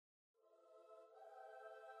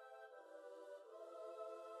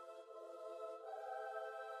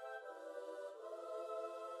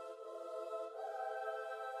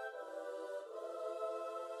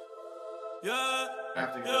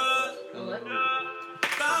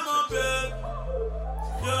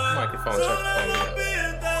Microphone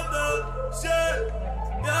check.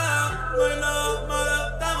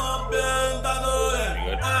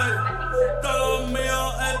 Todos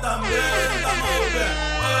míos están bien, estamos bien.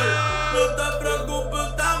 No te preocupes,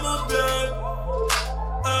 estamos bien.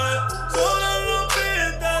 Solo nos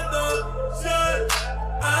pide todo.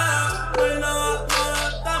 No hay nada,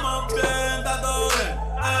 estamos bien, está todo bien.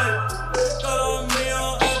 Todos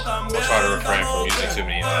míos están bien. I'll try to refrain from using too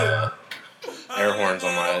many air horns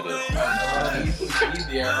on my edit. You need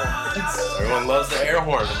the air horns. Everyone loves the air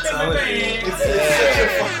horns, I'm telling you.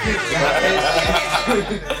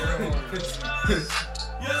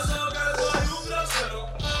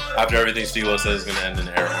 After everything Stilo says is gonna end in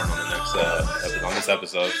air horn on the next on this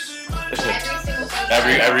episode.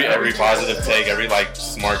 Every positive take, every like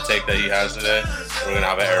smart take that he has today, we're gonna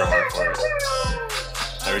have an air horn for it.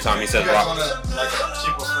 Every time he says rock.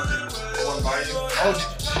 Oh,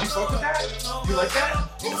 did you fuck with that? You like that?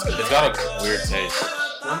 It's got a weird taste.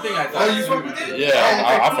 One thing I thought. Oh, you fuck with it?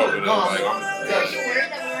 Yeah, I fuck with it. No, Like,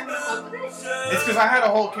 it's because I had a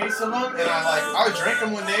whole case of them, and I drank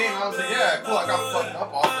them one day, and I was like, yeah, cool, I got fucked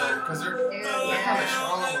up off of them, because they're kind of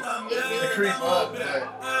strong. They creep up, but...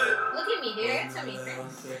 Look at me, dude. I got so many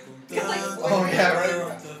friends. Oh, yeah,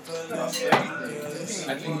 right. I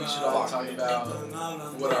think we should all talk about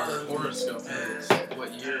what our horoscope is.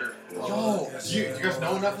 What year? Yo, you guys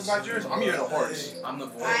know enough about yours? I'm year of the horse. I'm the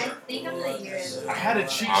boy. I think I'm the year. I had a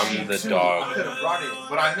cheat I'm sheet the too. dog. I could have brought it,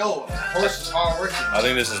 but I know horse is hard working. I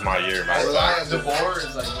think this is my year, man. The boar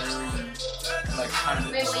is like very, like kind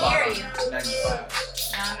of Wait, what spot year are on. you? 95.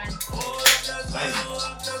 No, I'm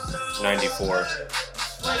not. 94.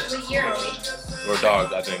 What year are we? Or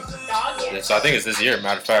dog, I think. Dog year. Yeah, so I think it's this year.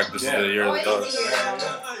 Matter of fact, this is the year Oh, of it the dog. is the year of the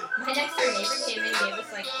dog. My next door neighbor came in and gave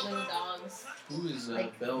us like little dogs. Who is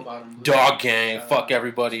bell bottom? Dog gang, fuck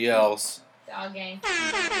everybody else. Dog gang.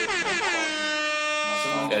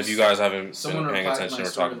 If you guys haven't Someone been paying replied to attention, my we're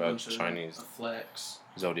story talking with a about bunch of Chinese flex.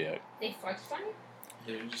 zodiac. They flexed on you?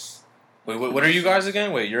 They're just. Wait, what are you guys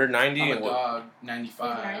again? Wait, you're 90 I'm a and what? dog, He's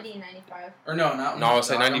 95. 90 and 95. Or no, not. No, I would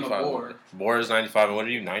say dog, I'm a 95. boar. Boar is 95, and what are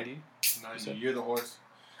you, 90? You're the horse.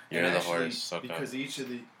 You're And the actually, horse. Okay. Because each of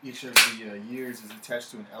the years is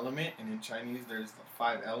attached to an element, and in Chinese there's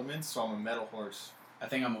 5 elements. So I'm a metal horse. I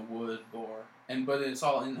think I'm a wood boar, but it's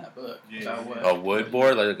all in that book. Yeah. about what- A wood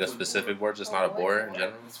boar, like a Wood specific boar. boar, just not a boar in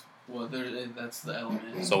general. Well, that's the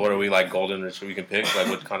element. So what are we like, golden retriever? We can pick like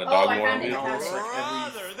what kind of Oh, dog I we want found to it. be. No, it's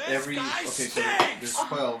like every okay, so there's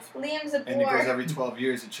 12, Liam's a and it goes boar. every 12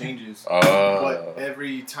 years. It changes. Oh. But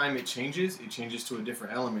every time it changes to a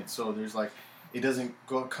different element. So there's like, it doesn't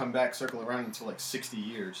come back, circle around until like 60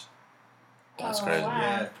 years. That's Oh, crazy. wow.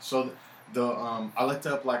 Yeah. So I looked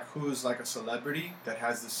up like who's like a celebrity that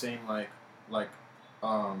has the same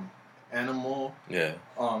animal Yeah.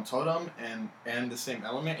 totem and the same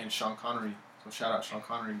element, and Sean Connery. So shout out Sean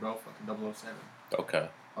Connery, bro, fucking 007. Okay.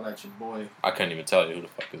 Oh, that's your boy. I can't even tell you who the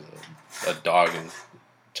fuck is a dog in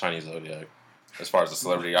Chinese zodiac. As far as a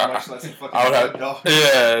celebrity, I Much less a fucking would have. dog.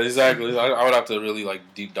 Yeah, exactly. I would have to really like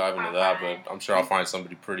deep dive into that, but I'm sure I'll find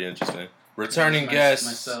somebody pretty interesting. Returning guest,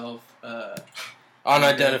 Myself.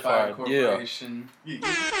 unidentified. Yeah. Corporation. Promoting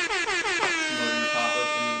the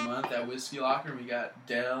pop-up end of the month at Whiskey Locker. We got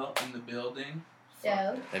Dell in the building.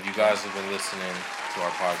 So, If you guys have been listening to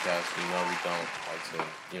our podcast, you know we don't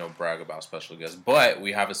like to, brag about special guests, but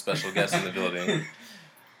we have a special guest in the building.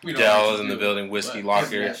 We don't Dell like is to in the do building. it, Whiskey but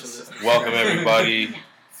Locker. yes. Welcome everybody,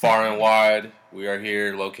 far and wide. We are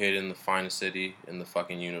here, located in the finest city in the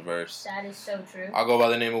fucking universe. that is so true. I'll go by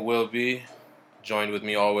the name of Will B. Joined with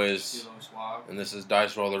me always, and this is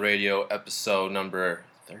Dice Roller Radio, episode number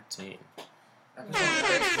 13. We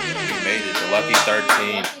made it, the lucky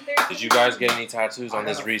 13. Did you guys get any tattoos on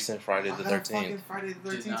this recent Friday the 13th? Friday the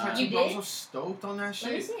 13th Did not. tattoo. You I was did? so stoked on that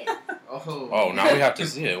Let me shit. see it. Oh, now we have to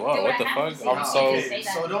see it. Whoa, Do what I the have to fuck? see it? I'm Oh, so... okay. Say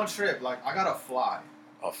that. So don't trip. Like, I got a fly.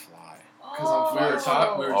 A fly. I'm We were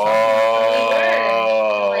talking.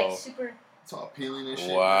 Oh. Like super It's all peeling and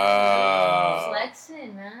shit. Wow.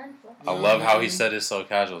 flexing, man. I love how he said it so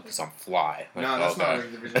casual, because I'm fly. Like, No, that's okay.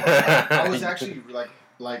 not the reason. I was actually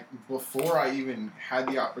like before I even had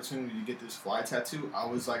the opportunity to get this fly tattoo, I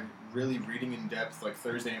was like really reading in depth like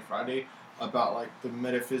Thursday and Friday about like the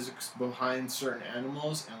metaphysics behind certain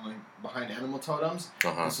animals and like behind animal totems.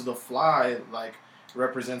 Uh-huh. And so the fly like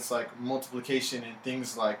represents like multiplication and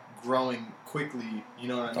things like growing quickly, you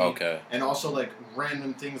know what I mean? Okay. And also like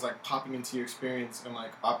random things like popping into your experience and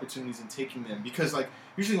like opportunities and taking them, because like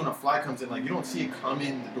usually when a fly comes in, like you don't see it come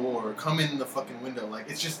in the door or come in the fucking window, like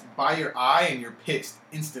it's just by your eye and you're pissed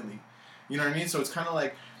instantly, You know what I mean? So it's kind of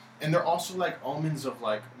like, and they're also like omens of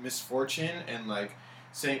like misfortune and like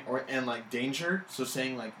saying and like danger. So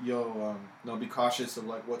saying like, yo, be cautious of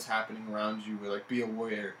like what's happening around you, or like be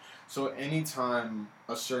aware. So anytime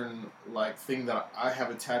a certain like thing that I have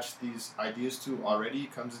attached these ideas to already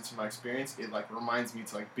comes into my experience, it like reminds me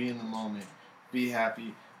to like be in the moment, be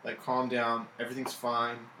happy, like calm down, everything's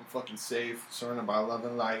fine, I'm fucking safe, surrounded by love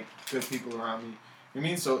and light, good people around me. You know what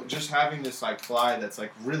I mean? So just having this like fly that's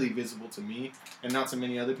like really visible to me and not to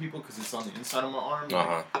many other people because it's on the inside of my arm,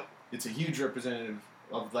 like, it's a huge representative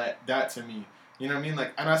of that to me. You know what I mean?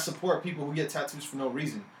 Like, and I support people who get tattoos for no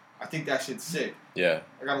reason. I think that shit's sick. Yeah.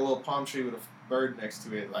 I got a little palm tree with a bird next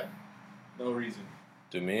to it, like, no reason.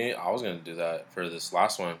 To me, I was gonna do that for this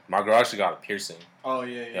last one. My girl actually got a piercing. Oh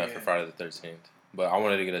yeah. For Friday the 13th. But I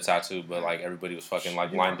wanted to get a tattoo, but like everybody was fucking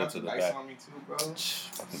like lined up to the back. On me too, bro.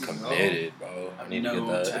 Fucking committed, bro. I need to get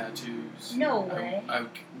that. Tattoos. No way. I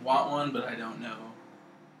want one, but I don't know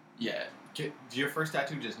yet. Your first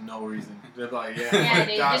tattoo, just no reason. They're like, yeah. Yeah,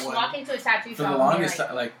 dude. Got Just one. walk into a tattoo shop. For the longest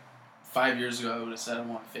time, like 5 years ago, I would have said I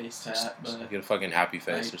want a face tat, Just but get a fucking happy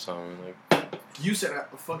face like, or something. Like. You said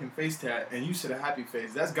a fucking face tat, and you said a happy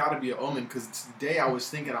face. That's got to be an omen, because today I was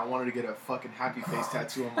thinking I wanted to get a fucking happy face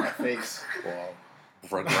tattoo on my face. Wow.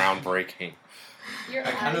 Groundbreaking. Your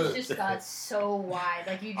eyes just got so wide.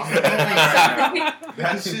 Like, you just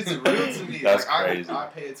That shit's real to me. That's like, crazy. I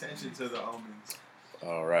pay attention to the omens.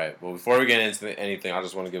 All right. Well, before we get into anything, I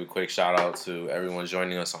just want to give a quick shout out to everyone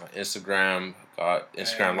joining us on Instagram. Got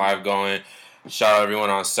Instagram Live going. Shout out everyone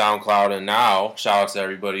on SoundCloud, and now shout out to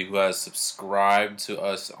everybody who has subscribed to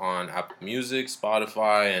us on Apple Music,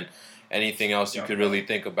 Spotify, and anything else you could really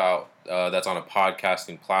think about that's on a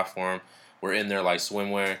podcasting platform. We're in there like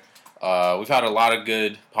swimwear. We've had a lot of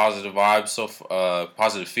good positive vibes,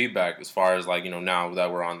 positive feedback as far as like, now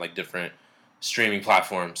that we're on like different streaming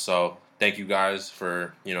platforms. So thank you guys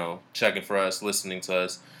for, checking for us, listening to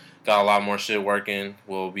us. Got a lot more shit working.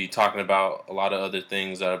 We'll be talking about a lot of other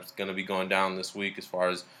things that are going to be going down this week as far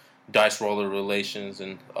as dice roller relations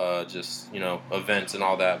and just, events and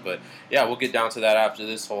all that. But yeah, we'll get down to that after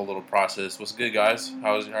this whole little process. What's good, guys?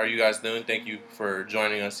 How are you guys doing? Thank you for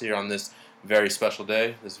joining us here on this very special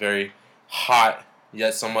day, this very hot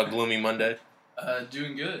yet somewhat gloomy Monday.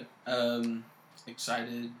 Doing good.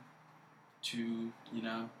 Excited to,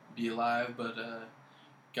 be alive, but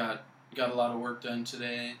got a lot of work done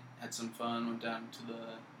today. Had some fun. Went down to the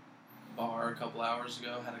bar a couple hours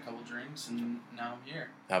ago. Had a couple drinks, and now I'm here.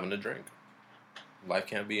 Having a drink. Life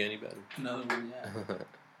can't be any better. Another one, yeah.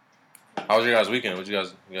 How was your guys' weekend? You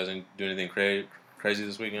guys didn't do anything crazy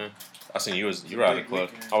this weekend? I seen you were at a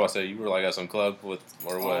club. I was say you were like at some club or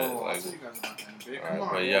what? Oh, like, I see you guys about that big. Right, Come on,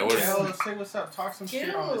 but yeah, let's say what's up. Talk some Dude.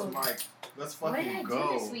 shit on this mic. Let's What did fucking I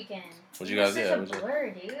go. do this weekend? What you guys It was did? such a blur,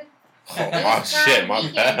 dude. Oh shit,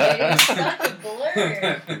 my bad. It was such a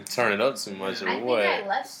blur. Turn it up too much or I think what? I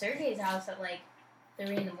left Sergey's house at like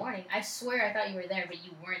 3 in the morning. I swear I thought you were there, but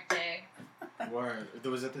you weren't there. Word.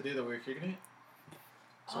 Was that the day that we were kicking it?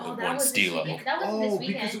 Oh, one that was this steal-up. weekend. That wasn't this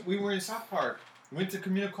weekend. Because we were in South Park. We went to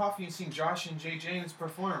Communal Coffee and seen Josh and Jay James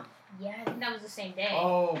perform. Yeah, I think that was the same day.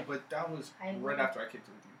 Oh, but that was I right know. after I kicked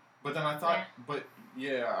it with you. But then I thought,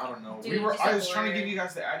 I don't know. Dude, I was just a trying to blur. give you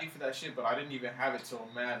guys the Addy for that shit, but I didn't even have it till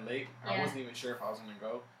mad late. I Yeah. wasn't even sure if I was gonna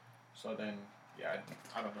go. So then,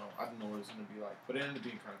 I don't know. I didn't know what it was gonna be like, but it ended up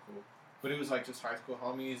being kind of cool. But it was like just high school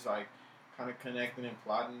homies, like kind of connecting and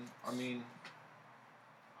plotting. I mean,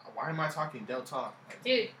 why am I talking Del Talk? Like,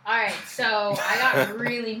 Dude, alright, so I got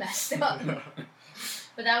really messed up.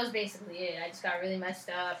 But that was basically it. I just got really messed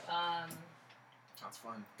up. that's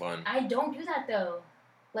fun. Fun. I don't do that though.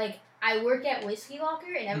 Like, I work at Whiskey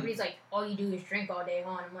Locker and everybody's like, all you do is drink all day,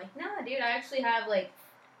 huh? And I'm like, nah, dude, I actually have like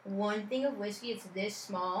one thing of whiskey. It's this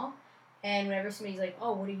small. And whenever somebody's like,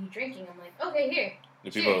 oh, what are you drinking? I'm like, okay, here. Do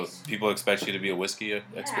Cheers. people expect you to be a whiskey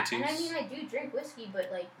expertise? Yeah, and I mean, I do drink whiskey, but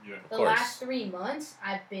like Yeah. the course. last 3 months,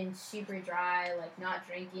 I've been super dry, like not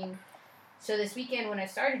drinking. So this weekend when I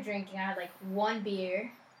started drinking, I had like one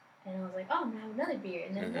beer, and I was like, oh, I'm gonna have another beer,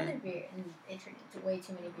 and then another beer, and it turned into way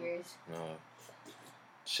too many beers.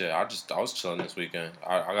 Shit, I was chilling this weekend.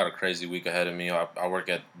 I got a crazy week ahead of me. I work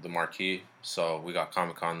at the Marquee, so we got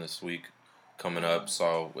Comic-Con this week coming up,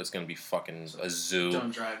 so it's gonna be fucking a zoo.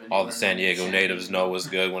 Don't drive anywhere. All the San Diego natives know what's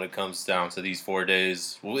good when it comes down to these 4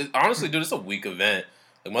 days. Well, honestly, dude, it's a week event.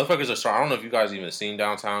 Like, motherfuckers are strong. I don't know if you guys even seen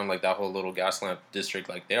downtown, like that whole little Gaslamp district.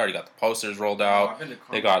 Like, they already got the posters rolled out. I've been to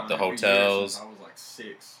They got the Comic-Con every year hotels. since I was like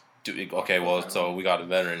 6. Dude, okay, well, so we got a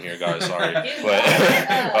veteran here, guys. Sorry, Dude, but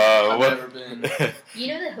I've what? never been. You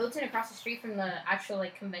know the Hilton across the street from the actual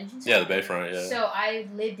like convention center? Yeah, the Bayfront. Yeah. So I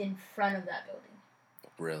lived in front of that building.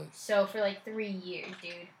 Really? So for like 3 years,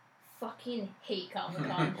 dude, fucking hate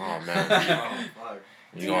Comic-Con. Oh man, Oh, fuck.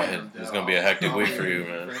 it's gonna be a hectic week for you,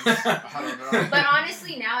 man. I don't know. But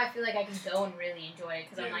honestly, now I feel like I can go and really enjoy it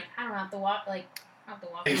because I'm like, I don't have to walk.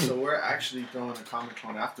 Hey, so we're actually throwing a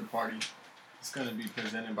Comic-Con after party. It's gonna be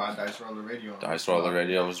presented by Dice Roller Radio. Dice Roller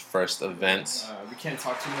Radio's first event. We can't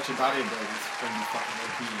talk too much about it, but it's gonna be fucking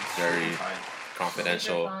OP. Very Super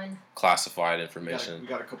confidential, fun. classified We information.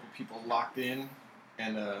 got a couple people locked in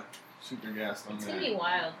and super gassed on It's that. gonna be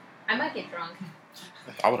wild. I might get drunk.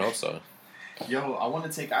 I would hope so. Yo, I want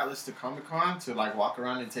to take Atlas to Comic Con to like walk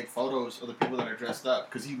around and take photos of the people that are dressed up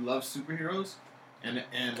because he loves superheroes, and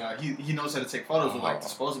he knows how to take photos with like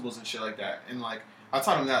disposables and shit like that. And like I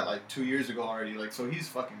taught him that like 2 years ago already. Like so he's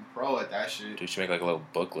fucking pro at that shit. Dude, you should make like a little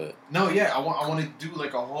booklet. No, yeah, I want to do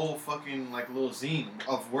like a whole fucking like little zine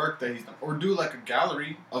of work that he's done, or do like a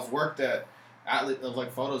gallery of work that Atlas of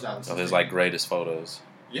like photos Atlas. So there's like greatest photos.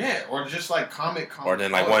 Yeah, or just like comic. Or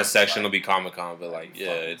then like one section will be Comic Con, but like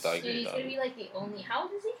yeah, it's like Dude, he's gonna be like the only. How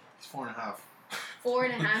old is he? He's 4.5.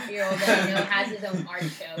 4.5-year-old that I know has his own art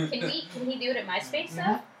show. Can he do it at MySpace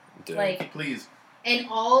though? Dude. Like, Please. and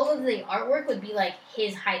all of the artwork would be like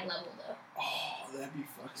his height level though. Oh, that'd be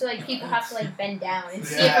fucking. So like people have to like bend down and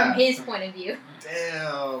see it Yeah. from his point of view.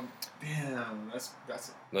 Damn, that's.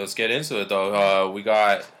 Let's get into it though. We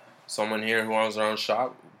got someone here who owns their own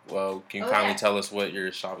shop. Well, can you kindly yeah. tell us what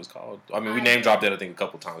your shop is called? I mean, we name dropped it I think a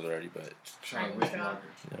couple times already, but Shout out Tiny Whiskey shop.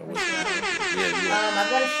 Locker. yeah, yeah. I've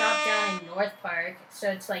got a shop down in North Park, so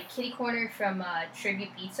it's like kitty corner from Tribute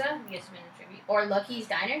Pizza. Have you guys been to Tribute? Or Lucky's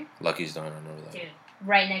Diner? Lucky's Diner, I know that. Dude,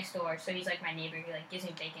 right next door. So he's like my neighbor. He like gives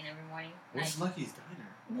me bacon every morning. What's Like, Lucky's Diner?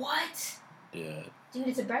 what? Yeah. Dude,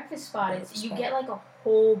 it's a breakfast spot. Breakfast You spot. get like a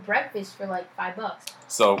whole breakfast for like $5.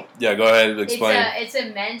 So yeah, go ahead and explain. It's a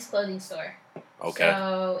men's clothing store. Okay.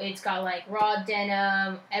 So it's got like raw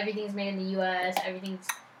denim. Everything's made in the U.S. Everything's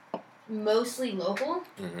mostly local.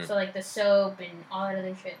 Mhm. So like the soap and all that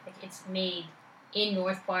other shit, like it's made in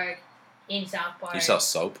North Park, in South Park. You sell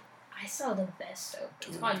soap? I sell the best soap. It's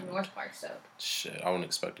Dude. called North Park soap. Shit, I wouldn't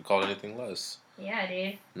expect to call it anything less. Yeah,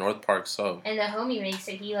 dude. North Park soap. And the homie makes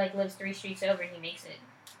it. He like lives 3 streets over, and he makes it.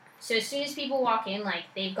 So as soon as people walk in, like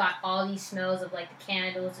they've got all these smells of like the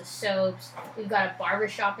candles, the soaps. We've got a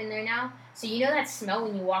barbershop in there now. So you know that smell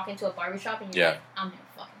when you walk into a barbershop and you're Yeah. like, I'm in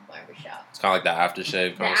a fucking barbershop. It's kind of like the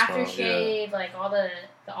aftershave The kind of smell. aftershave, like all the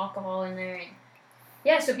alcohol in there, and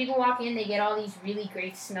yeah. So people walk in, they get all these really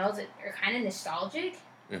great smells that are kind of nostalgic,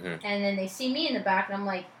 Yeah. Mm-hmm. and then they see me in the back, and I'm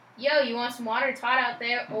like, "Yo, you want some water? It's hot out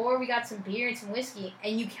there, or we got some beer and some whiskey,"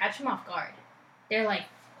 and you catch them off guard. They're like,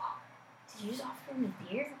 "Whoa, did you just offer me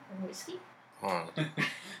beer and whiskey?" Huh.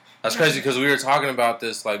 That's crazy because we were talking about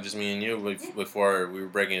this, like just me and you, before we were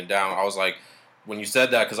breaking it down. I was like, when you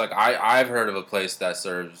said that, because like I've heard of a place that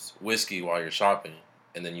serves whiskey while you're shopping,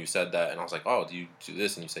 and then you said that, and I was like, oh, do you do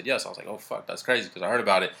this? And you said yes. I was like, oh fuck, that's crazy because I heard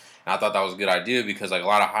about it, and I thought that was a good idea because like a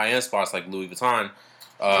lot of high end spots like Louis Vuitton.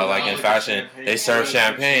 Like in fashion, they serve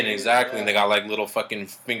champagne, exactly, and they got like little fucking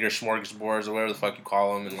finger smorgasbords or whatever the fuck you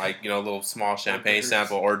call them, and like little small champagne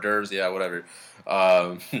sample hors d'oeuvres, yeah, whatever.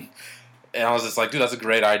 And I was just like, dude, that's a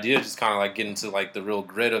great idea. Just kind of like get into like the real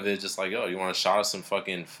grit of it. Just like, yo, you want a shot of some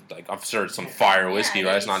fucking like I'm sure it's some fire whiskey,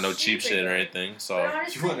 right? It's not no cheap shit or anything. So But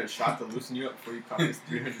honestly, You want a shot to loosen you up before you cop this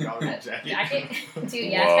 $300 jacket? dude,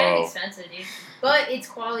 yeah, it's kind Whoa. of expensive, dude. But it's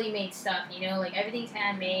quality made stuff, you know. Like everything's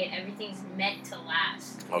handmade, everything's meant to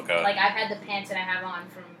last. okay, Like I've had the pants that I have on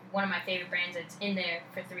from one of my favorite brands that's in there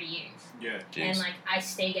for 3 years, Yeah. jeez. and like I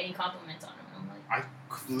stay getting compliments on them. I'm like,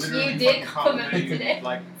 Literally You did fucking compliment me complimented you, today.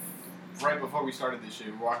 like right before we started this shit,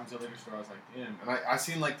 we were walking to the liquor store. I was like, damn, and I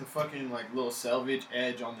seen like the fucking like little selvage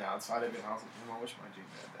edge on the outside of it. And I was like, damn, I wish my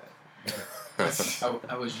jeans had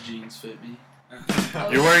that. I wish jeans fit me.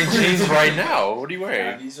 You're wearing jeans right now. What are you Yeah,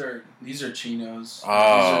 wearing? these are chinos. Oh.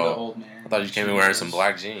 These are the old man. I thought you came in wearing some chinos.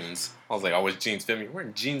 black jeans. I was like, I wish jeans fit me. You're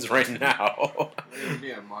wearing jeans right now. You're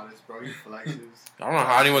being modest, bro. You flexes. I don't know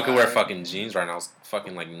how anyone could wear fucking jeans right now. It's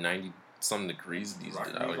fucking like 90-something degrees these Rock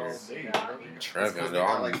days these out all here. day, Yeah. bro. Tripping, It's 'cause they dog.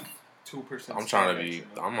 got, like 2%. I'm trying to be.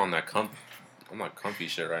 I'm on that I'm like comfy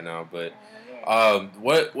shit right now. But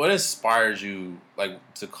what inspires you like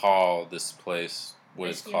to call this place what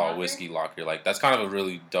it's Whiskey called Locker? Whiskey Locker? Like that's kind of a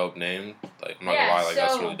really dope name. Like I'm not Yeah, gonna lie, like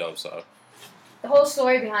that's so- really dope. So the whole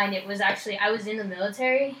story behind it was actually I was in the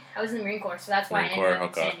military. I was in the Marine Corps, so that's why Marine I Corps, ended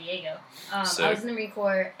up in okay. San Diego. I Sick. was in the Marine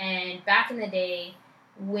Corps, and back in the day,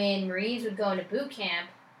 when Marines would go into boot camp,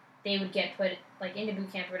 they would get put like into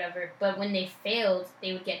boot camp or whatever. But when they failed,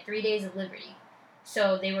 they would get 3 days of liberty.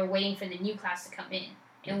 So they were waiting for the new class to come in,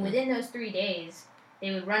 and Mhm. within those 3 days,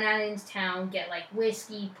 They would run out into town, get like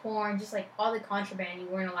whiskey, porn, just like all the contraband you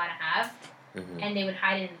weren't allowed to have, and they would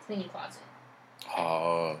hide it in the cleaning closet.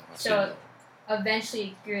 Oh. So eventually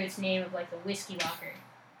it grew its name of like the whiskey locker,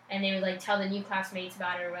 and they would like tell the new classmates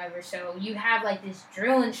about it or whatever. So you have like this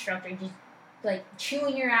drill instructor just like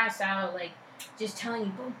chewing your ass out, like just telling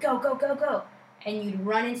you go go go go, and you'd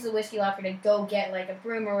run into the whiskey locker to go get like a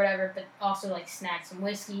broom or whatever, but also like snag some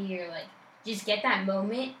whiskey or like just get that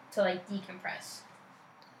moment to like decompress,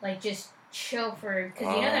 like just chill for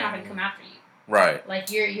because you know they're not gonna come after you. Right.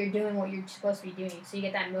 Like you're doing what you're supposed to be doing, so you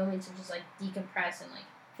get that moment to just like decompress and like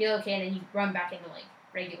feel okay, and then you run back into like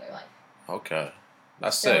regular life. Okay.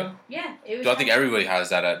 That's sick. Yeah, it was. I think everybody has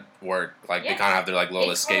that at work. Like they kind of have their like little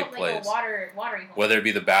escape like place. A watering hole. Whether it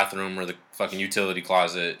be the bathroom or the fucking utility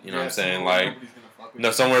closet, you know what I'm saying? Like, no,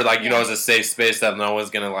 somewhere like you know, it's a safe space that no one's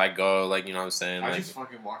gonna like go. Like, you know what I'm saying? Like, I just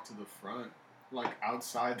fucking walk to the front, like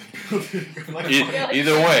outside the building. Like,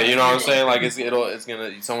 either way, you know what I'm saying? Like, it's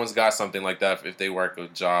gonna someone's got something like that if they work a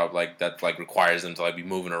job like that like requires them to like be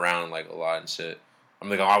moving around like a lot and shit. I'm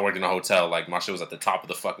like, I worked in a hotel. Like my shit was at the top of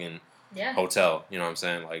the fucking hotel. You know what I'm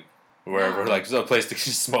saying? Like. Wherever, like, there's a place to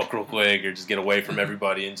just smoke real quick or just get away from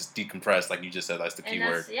everybody and just decompress, like you just said. That's the key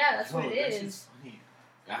word. That's what it is. Funny.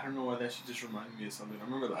 I don't know why that shit just reminded me of something. I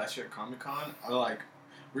remember last year at Comic-Con,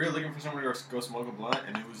 we were looking for somewhere to go smoke a blunt,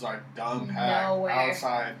 and it was, like, dumb packed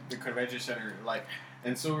outside the convention center. Like,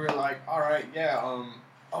 and so we were like, all right, yeah,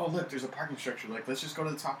 oh, look, there's a parking structure. Like, let's just go to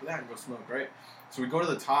the top of that and go smoke, right? So we go to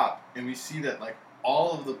the top, and we see that, like,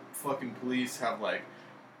 all of the fucking police have, like,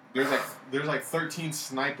 there's like 13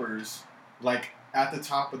 snipers like at the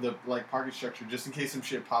top of the like parking structure just in case some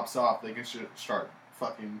shit pops off. They can start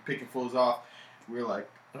fucking picking fools off. We were like,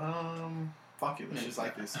 fuck it, let's just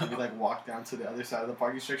like this. And we like walk down to the other side of the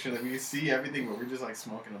parking structure that we can see everything, but we're just like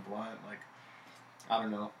smoking a blunt. Like I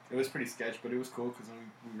don't know. It was pretty sketch, but it was cool because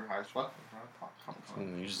we were high as fuck.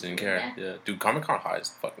 Comic-Con. You just didn't care. Yeah. Dude, Comic-Con high is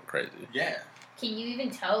fucking crazy. Yeah. Can you even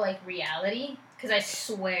tell, like, reality? Because I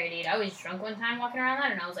swear, dude, I was drunk one time walking around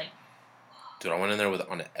that, and I was like... Dude, I went in there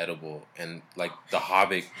on an edible, and, like, The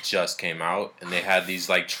Hobbit just came out, and they had these,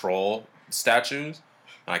 like, troll statues,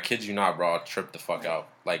 and I kid you not, bro, I tripped the fuck out.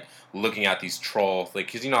 Like, looking at these trolls, like,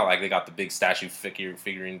 because, you know, like, they got the big statue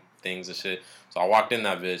figurine things and shit. So I walked in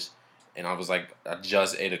that bitch, and I was like, I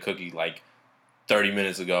just ate a cookie, like, 30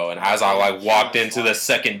 minutes ago, and as I, like, walked into the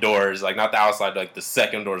second doors, like, not the outside, like, the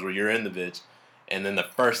second doors where you're in the bitch, and then the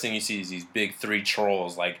first thing you see is these big 3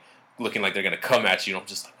 trolls, like, looking like they're gonna come at you, and I'm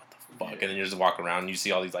just like, what the fuck? And then you just walk around, and you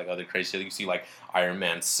see all these, like, other crazy shit. You see, like, Iron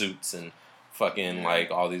Man suits and fucking,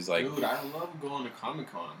 like, all these, like... Dude, I love going to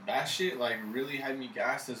Comic-Con. That shit, like, really had me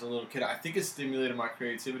gassed as a little kid. I think it stimulated my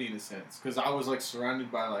creativity in a sense, because I was, like,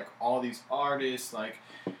 surrounded by, like, all these artists, like,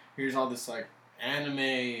 here's all this, like, anime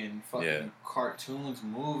and fucking cartoons,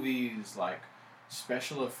 movies, like,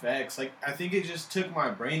 special effects. Like, I think it just took my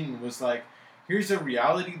brain and was like, here's a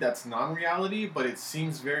reality that's non-reality, but it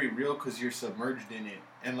seems very real because you're submerged in it.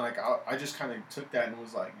 And, like, I just kind of took that and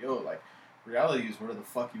was like, yo, like, reality is where the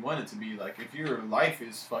fuck you want it to be. Like, if your life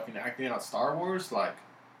is fucking acting out Star Wars, like,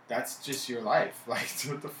 that's just your life. Like,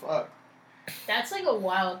 what the fuck? That's, like, a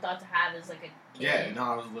wild thought to have as, like, a kid. Yeah, no,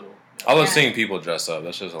 I was little. I love seeing people dress up.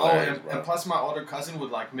 That's just hilarious, bro. And plus my older cousin would,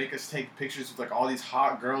 like, make us take pictures with, like, all these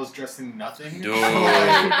hot girls dressed in nothing. Dude,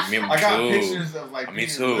 like, me I got pictures of, like, me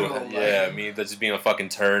too. Little, yeah, like, me just being a fucking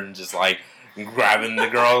turd and just, like, grabbing the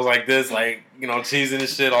girls like this, like, you know, cheesing and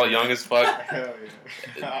shit, all young as fuck. Hell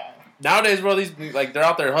yeah. Nowadays, bro, these, like, they're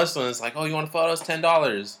out there hustling. It's like, oh, you want a photo? It's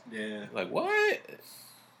 $10. Yeah. Like, what?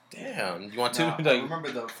 Damn. You want two? Nah, Like, I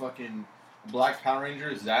remember the fucking Black Power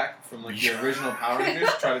Ranger, Zach, from, like, the original Power Rangers,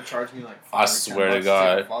 tried to charge me, like, I swear to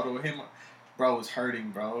God. take a photo with him. Bro, was hurting,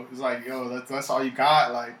 bro. It was like, yo, that's all you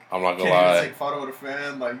got. Like, I'm not gonna can't lie. even take a photo with a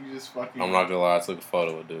fan. Like, you just fucking... I'm not gonna lie. I took a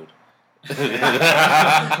photo with dude.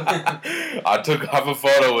 I have a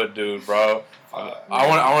photo with dude, bro. I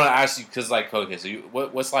want to ask you because, like, okay, so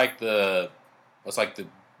what's the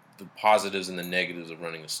positives and the negatives of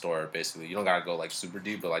running a store? Basically, you don't gotta go like super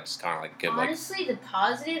deep, but like just kind of like give honestly, the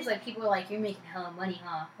positives, like, people are like, you're making hella money,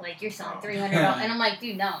 huh? Like, you're selling $300, and I'm like,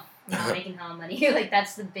 dude, no, I'm not making hella money. Like,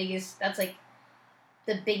 that's like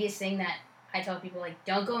the biggest thing that I tell people, like,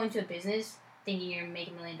 don't go into a business thinking you're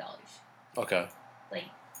making $1 million. Okay. Like,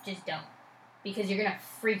 just don't, because you're gonna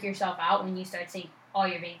freak yourself out when you start seeing all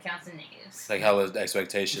your bank accounts in negatives. Like hella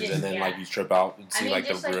expectations, and then like you trip out and see like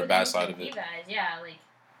the real bad side of it. Guys, yeah, like,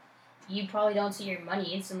 you probably don't see your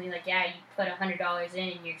money instantly. Like, yeah, you put $100 in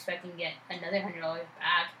and you're expecting to get another $100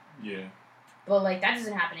 back. Yeah. But, like, that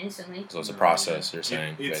doesn't happen instantly. So it's a process, you're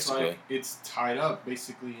saying, it's basically. Like, it's tied up,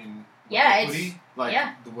 basically, in equity. It's, like,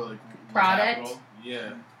 yeah. the, like, product. capital.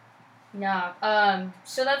 Yeah. No.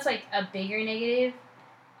 So that's like a bigger negative.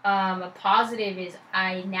 A positive is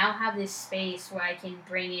I now have this space where I can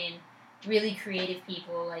bring in really creative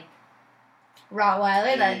people like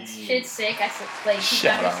Rottweiler. That shit's sick. Like he got his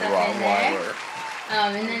stuff in there.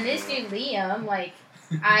 And then this dude Liam, like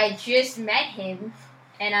I just met him,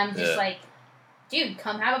 and I'm just like, dude,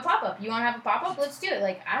 come have a pop up. You want to have a pop up? Let's do it.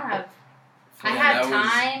 Like I have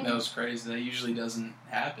time. That was crazy. That usually doesn't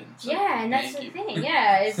happen. So yeah, and that's the thing.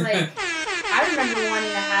 Yeah, it's like I remember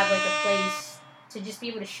wanting to have like a place to just be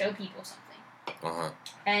able to show people something.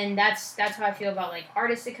 And that's how I feel about like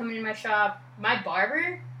artists that come into my shop. My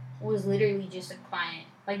barber was literally just a client.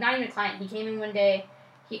 Like not even a client. He came in one day.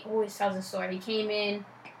 He always tells a story. He came in,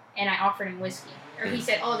 and I offered him whiskey. Or he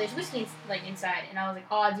said, "Oh, there's whiskey like inside." And I was like,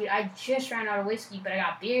 "Oh, dude, I just ran out of whiskey, but I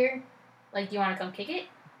got beer. Like, do you want to come kick it?"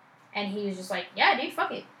 And he was just like, "Yeah, dude,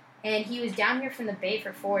 fuck it." And he was down here from the Bay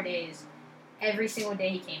for 4 days. Every single day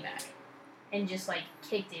he came back, and just like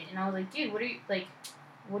kicked it. And I was like, "Dude, what are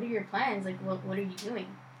your plans? Like, what are you doing?"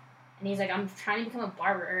 And he's like, "I'm trying to become a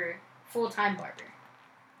barber, or full-time barber."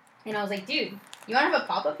 And I was like, "Dude, you want to have a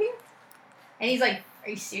pop-up here?" And he's like,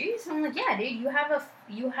 "Are you serious?" And I'm like, "Yeah, dude, you have a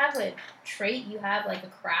trait, you have like a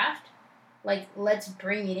craft, like let's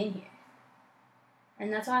bring it in here."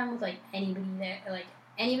 And that's how I'm with like anybody there, like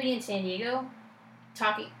anybody in San Diego,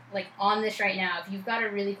 talking like on this right now. If you've got a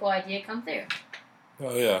really cool idea, come through.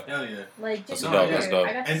 Oh yeah. Hell yeah. Like just That's dope.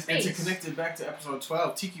 I got the And space. to connect it back to episode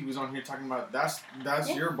 12, Tiki was on here talking about that's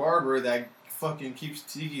your barber that fucking keeps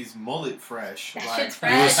Tiki's mullet fresh. That like, shit's He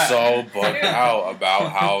fresh. was so bugged out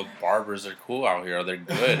about how barbers are cool out here, or they're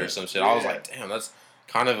good, or some shit. I was like, damn, that's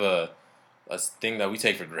kind of a thing that we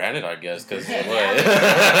take for granted, I guess. Because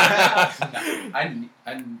I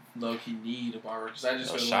low key need a barber because I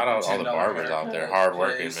just shout out all the barbers out there, hard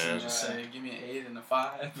working, man. Just say, give me an 8 and a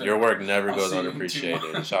 5. Your work never I'll goes see you in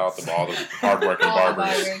unappreciated. Shout out to all the hard working All the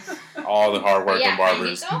barbers, all the hard working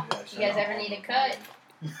barbers. You guys ever need a cut?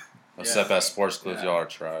 Except at Sports Clips, y'all are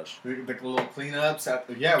trash. The little cleanups.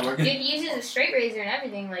 Dude, he uses a straight razor and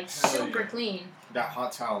everything, like super clean. That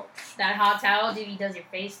hot towel. That hot towel, dude, he does your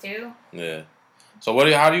face too. Yeah. So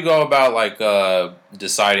how do you go about like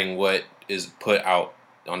deciding what is put out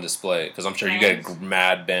on display? Because I'm sure you get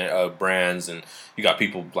mad brands, and you got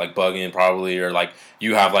people like bugging probably, or like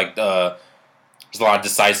you have like there's a lot of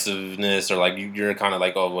decisiveness, or like you're kind of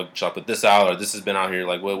like, oh, what should I put this out, or this has been out here.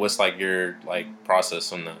 Like what's like your like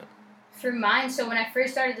process on that? For mine, so when I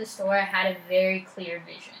first started the store, I had a very clear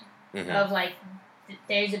vision of like,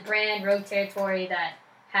 there's a brand, Rogue Territory, that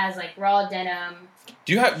has like raw denim.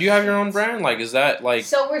 Do you have your own brand? Like, is that like?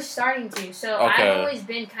 So we're starting to. So Okay. I've always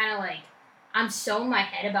been kind of like, I'm so in my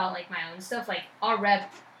head about like my own stuff. Like I'll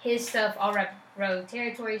rep his stuff, I'll rep Rogue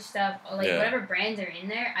Territory stuff, or like whatever brands are in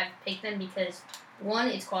there. I've picked them because 1,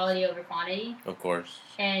 it's quality over quantity. Of course.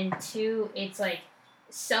 And 2, it's like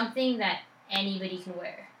something that anybody can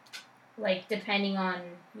wear. Like, depending on,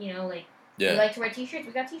 you like, you like to wear t-shirts?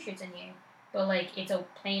 We got t-shirts in here. But, like, it's a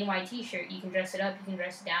plain white t-shirt. You can dress it up, you can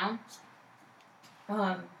dress it down.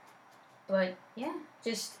 But, yeah,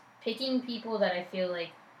 just picking people that I feel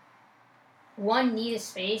like, 1, need a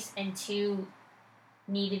space, and 2,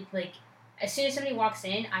 needed, like, as soon as somebody walks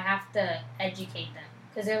in, I have to educate them.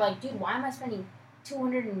 Because they're like, dude, why am I spending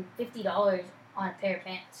 $250 on a pair of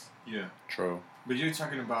pants? Yeah. True. But you're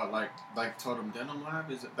talking about like Totem Denim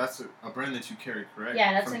Lab? That's a brand that you carry, correct?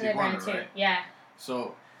 Yeah, that's From another brand Tijuana, too. right? Yeah.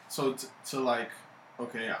 So to like,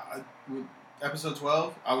 okay, with episode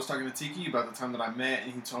 12, I was talking to Tiki about the time that I met,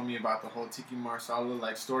 and he told me about the whole Tiki Marsala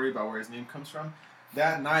like story about where his name comes from.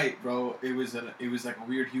 That night, bro, it was like a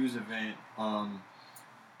Weird Hughes event,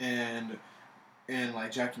 and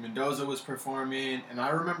like Jackie Mendoza was performing, and I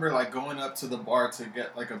remember like going up to the bar to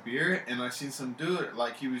get like a beer, and I seen some dude,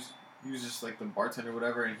 like he was just like the bartender or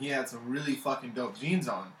whatever, and he had some really fucking dope jeans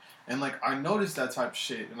on. And like I noticed that type of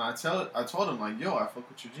shit, and I told him like, yo, I fuck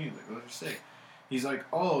with your jeans, like those are sick. He's like,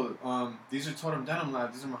 oh, these are Totem Denim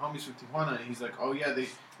Lab, these are my homies from Tijuana. And he's like, oh yeah, they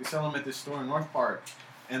sell them at this store in North Park.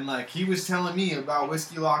 And like he was telling me about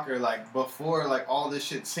Whiskey Locker like before like all this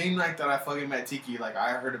shit. Same night that I fucking met Tiki, like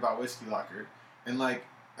I heard about Whiskey Locker. And like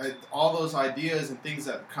all those ideas and things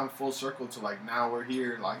that come full circle to like now we're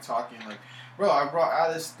here like talking like, bro, I brought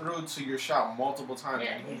Alice through to your shop multiple times,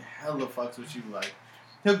 and he hella fucks with you. Like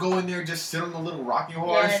he'll go in there, just sit on the little rocking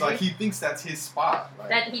horse, like he thinks that's his spot. Like,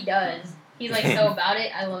 that he does. He's like so about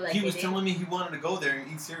it. I love that. He was telling me he wanted to go there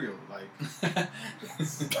and eat cereal. Like,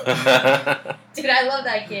 dude, I love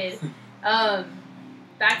that kid.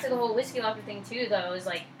 Back to the whole Whiskey Locker thing too, though. Is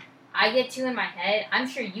like I get too in my head. I'm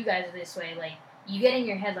sure you guys are this way. Like you get in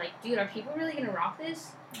your head like, dude, are people really gonna rock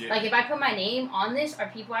this? Yeah. Like, if I put my name on this, are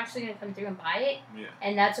people actually gonna come through and buy it? Yeah.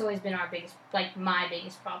 And that's always been my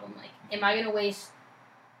biggest problem. Like, am I gonna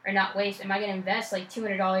am I gonna invest like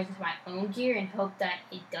 $200 into my own gear and hope that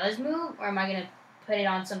it does move, or am I gonna put it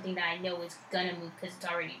on something that I know is gonna move because it's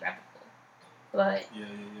already replicable? But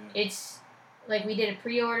it's like we did a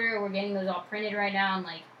pre-order. We're getting those all printed right now, and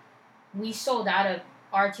like we sold out of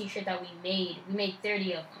our T-shirt that we made. We made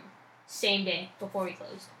 30 of them same day before we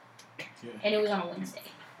closed, and it was on a Wednesday.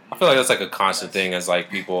 I feel like that's like a constant thing as like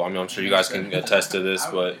people. I mean, I'm sure you guys can attest to this,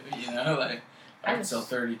 but you know, like I could sell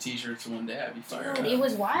 30 T-shirts one day. I'd be fired up. It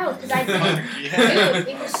was wild because I dude,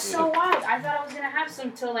 it was so wild. I thought I was gonna have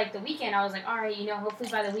some till like the weekend. I was like, all right, hopefully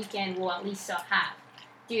by the weekend we'll at least sell half.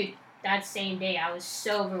 Dude, that same day I was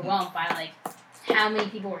so overwhelmed by like how many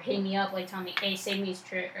people were hitting me up, like telling me, hey, save me a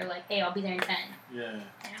shirt, or like, hey, I'll be there in 10. Yeah. And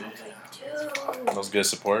I was like, dude. that was good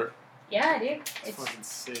support. Yeah, dude. It's fucking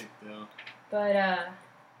sick, though. But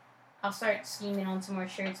I'll start scheming on some more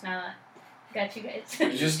shirts now that I got you guys.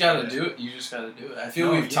 You just gotta do it. I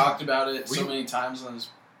feel we've talked about it so many times on this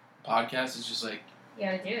podcast. It's just like you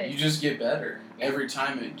gotta do it. You just get better every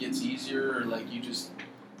time. It gets easier. Or like you just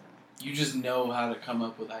know how to come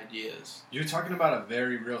up with ideas. You're talking about a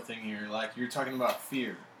very real thing here. Like, you're talking about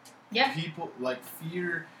fear. Yeah. People, like,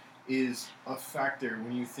 fear is a factor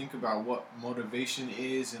when you think about what motivation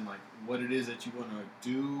is and, like, what it is that you want to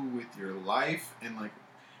do with your life. And, like,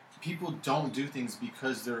 people don't do things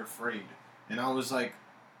because they're afraid. And I was, like,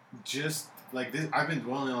 just, like, this. I've been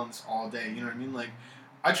dwelling on this all day. You know what I mean? Like,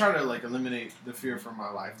 I try to, like, eliminate the fear from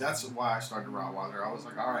my life. That's why I started Rottweiler. I was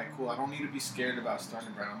like, all right, cool. I don't need to be scared about starting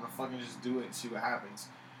a brand. I'm going to fucking just do it and see what happens.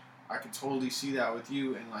 I could totally see that with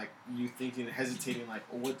you and, like, you thinking, hesitating, like,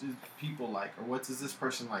 oh, what do people like? Or what does this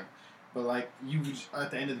person like? But, like, you,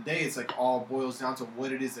 at the end of the day, it's, like, all boils down to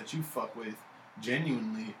what it is that you fuck with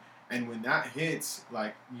genuinely. And when that hits,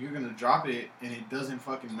 like, you're going to drop it and it doesn't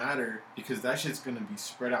fucking matter because that shit's going to be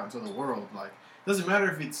spread out into the world. Like, it doesn't matter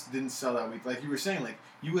if it didn't sell that week. Like you were saying, like,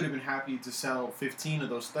 you would have been happy to sell 15 of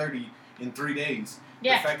those 30 in 3 days.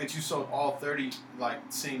 Yeah. The fact that you sold all 30, like,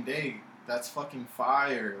 same day, that's fucking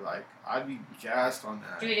fire. Like, I'd be gassed on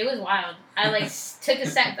that. Dude, it was wild. I, like, took a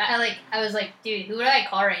step back. I was like, dude, who do I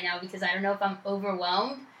call right now? Because I don't know if I'm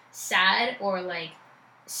overwhelmed, sad, or, like,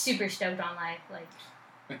 super stoked on life.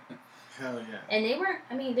 Like, hell yeah. And they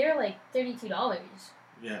were like $32.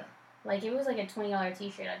 Yeah. Like, it was like a $20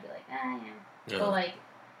 T-shirt. I'd be like, yeah. Yeah. But, like,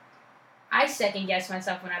 I second guess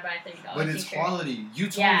myself when I buy a $30 But it's T-shirt. quality. You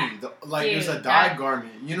told me. Dude, it was a dyed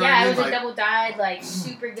garment. You know what I mean? Yeah, it was like, a double dyed, like,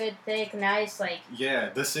 super good, thick, nice, like... Yeah,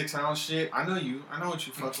 the 6 ounce shit. I know you. I know what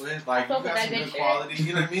you fuck with. Like, you fuck got with some that good good quality.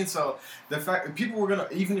 You know what I mean? So, the fact...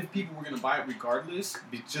 Even if people were going to buy it regardless,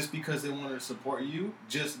 just because they wanted to support you,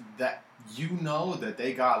 just that... You know that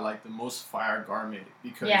they got, like, the most fire garment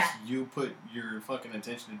because you put your fucking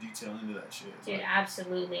attention to detail into that shit. Dude, like,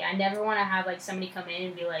 absolutely. I never want to have, like, somebody come in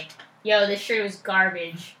and be like, yo, this shirt was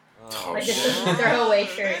garbage. Oh, like, this was a throwaway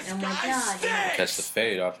shirt. And I'm like, nah, dude. Catch the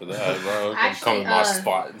fade after that, bro. Actually, Come in my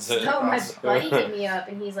spot. So, my buddy hit me up,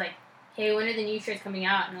 and he's like, hey, when are the new shirts coming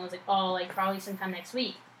out? And I was like, oh, like, probably sometime next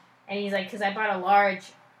week. And he's like, because I bought a large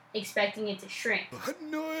expecting it to shrink.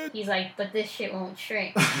 He's like, but this shit won't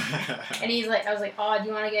shrink. And he's like, I was like, oh, do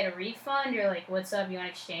you want to get a refund? Or, like, what's up? You want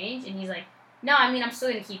to exchange? And he's like, no, I mean, I'm still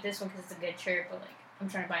going to keep this one because it's a good shirt, but, like, I'm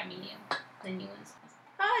trying to buy medium, the new ones.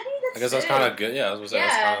 Oh, dude, that's I guess that's kind of good. Yeah, I was gonna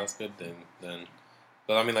say that's good then.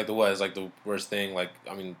 But I mean, like it's like the worst thing. Like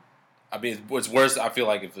I mean, what's worse? I feel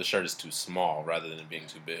like if the shirt is too small rather than it being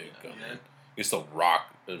too big. I mean, you still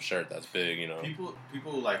rock a shirt that's big. You know.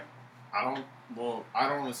 People like I don't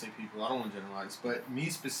want to say people. I don't want to generalize, but me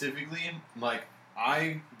specifically, like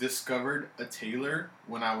I discovered a tailor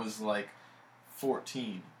when I was like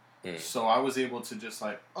 14. So I was able to just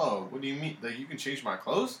like, oh, what do you mean? Like you can change my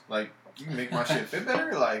clothes? Like you can make my shit fit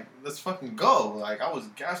better? Like let's fucking go. Like I was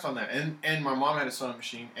gassed on that. And my mom had a sewing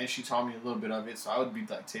machine and she taught me a little bit of it. So I would be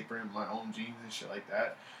like tapering my own jeans and shit like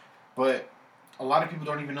that. But a lot of people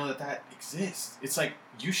don't even know that exists. It's like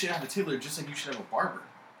you should have a tailor just like you should have a barber.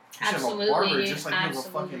 You should have a barber just like you have a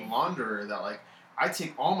fucking launderer that like I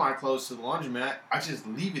take all my clothes to the laundromat. I just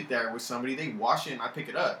leave it there with somebody. They wash it and I pick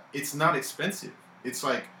it up. It's not expensive. It's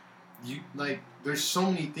like there's so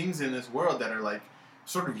many things in this world that are like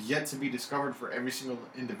sort of yet to be discovered for every single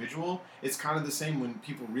individual. It's kind of the same when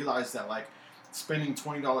people realize that like spending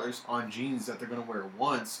 $20 on jeans that they're going to wear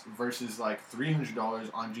once versus like $300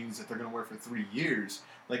 on jeans that they're going to wear for 3 years.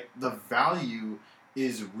 Like the value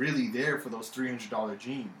is really there for those $300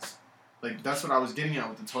 jeans. Like, that's what I was getting at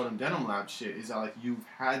with the Totem Denim Lab shit, is that, like, you've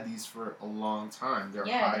had these for a long time. They're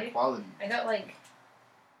high quality. I got, like,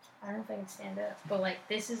 I don't know if I can stand up, but, like,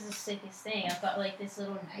 this is the sickest thing. I've got, like, this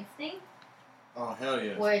little knife thing. Oh, hell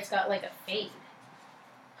yeah. Where it's got, like, a fade.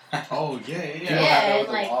 Oh, yeah. People have that with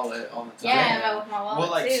like, a wallet all the time. Yeah, I have that with my wallet,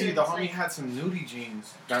 well, like, too. see, the It's homie like, had some nudie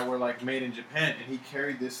jeans that were, like, made in Japan, and he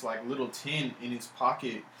carried this, like, little tin in his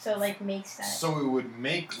pocket. so, like, makes that. So it would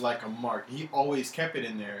make, like, a mark. He always kept it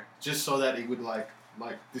in there, just so that it would, like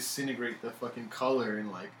disintegrate the fucking color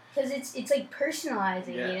and, like... Because it's like,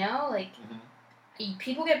 personalizing, you know? Like,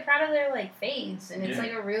 people get proud of their, like, fades, and it's,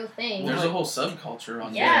 like, a real thing. There's like, a whole subculture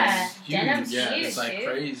on yeah, huge. denim's Yeah, huge, it's, like, dude.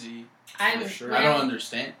 crazy. I'm sure. I don't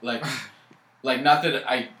understand. Like, not that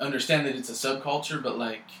I understand that it's a subculture, but,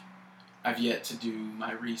 like, I've yet to do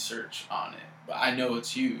my research on it. But I know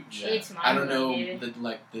it's huge. It's I don't know dude.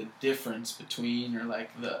 the difference between, or,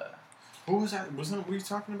 like, the... Who was that? Wasn't we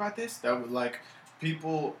talking about this? That would, like,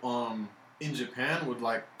 people in Japan would,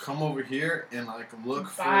 like, come over here and, like, look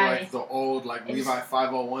for, like, the old, like, Levi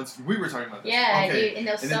 501s. We were talking about this. Yeah, okay. dude, and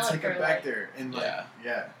they'll and sell then take it it for, back like, there. And, like,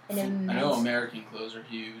 yeah. an I know immense- American clothes are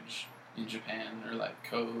huge in Japan. They're like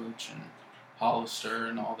Coach and Hollister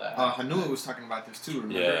and all that. Hanua was talking about this too,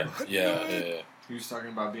 remember? Yeah. He was talking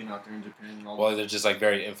about being out there in Japan and all Well, they're just like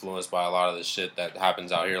very influenced by a lot of the shit that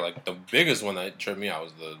happens out here. Like the biggest one that tripped me out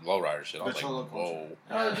was the lowrider shit. I was The like, cholo whoa.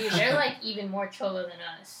 Oh, dude, they're, like, even more cholo than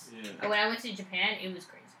us. Yeah. When I went to Japan, it was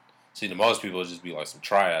crazy. See, to most people, it'd just be like some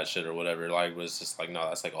triad shit or whatever. Like, but it's just like, no,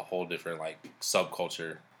 that's like a whole different like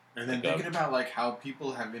subculture. And then thinking about, like, how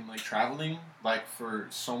people have been, like, traveling, like, for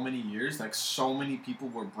so many years. Like, so many people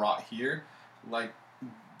were brought here, like,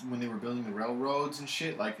 when they were building the railroads and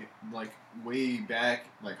shit, like way back,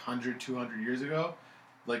 like, 100, 200 years ago,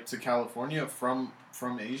 like, to California from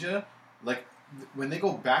Asia. Like, when they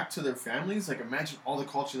go back to their families, like, imagine all the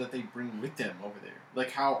culture that they bring with them over there.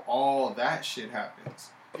 Like, how all that shit happens.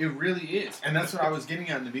 It really is. And that's what I was getting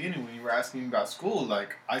at in the beginning when you were asking me about school.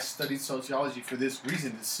 Like, I studied sociology for this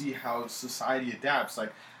reason, to see how society adapts.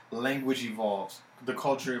 Like, language evolves, the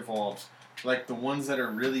culture evolves. Like, the ones that are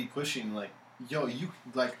really pushing, like, yo, you,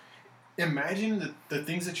 like, imagine the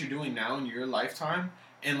things that you're doing now in your lifetime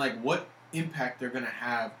and, like, what impact they're going to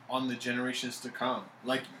have on the generations to come.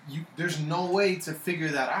 Like, there's no way to figure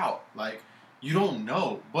that out. Like, you don't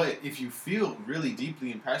know. But if you feel really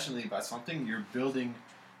deeply and passionately about something, you're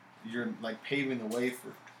like paving the way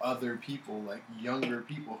for other people, like younger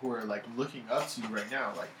people who are like looking up to you right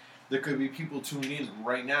now. Like, there could be people tuning in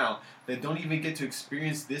right now that don't even get to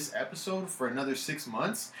experience this episode for another 6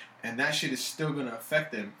 months, and that shit is still gonna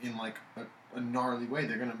affect them in like a gnarly way.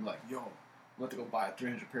 They're gonna be like, yo, I'm about to go buy a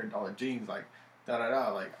 $300 jeans, like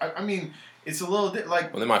da-da-da. Like, I mean, it's a little bit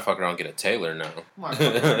like... Well, they might fuck around and get a tailor now.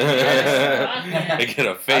 Yeah. They get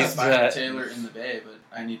a I face find a tat. tailor in the Bay, but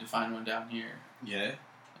I need to find one down here. Yeah,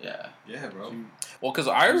 bro. Well, because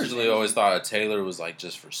I originally always thought a tailor was like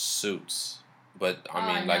just for suits. But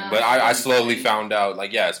I mean, like, no. but I slowly found out,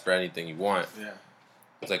 like, yeah, it's for anything you want. Yeah.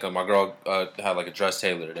 It's like my girl had like a dress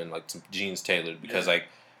tailored and like some jeans tailored because like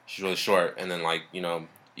she's really short, and then like, you know,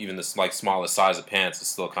 even this like smallest size of pants, it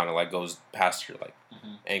still kind of like goes past your like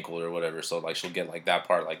ankle or whatever. So like she'll get like that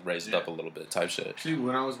part like raised up a little bit type shit. See,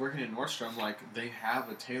 when I was working at Nordstrom, like, they have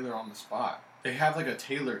a tailor on the spot. They have like a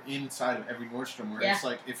tailor inside of every Nordstrom where it's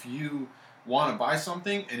like, if you want to buy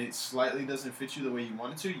something and it slightly doesn't fit you the way you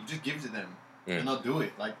want it to, you just give it to them and they'll do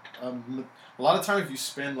it. Like, a lot of times if you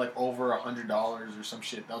spend like over $100 or some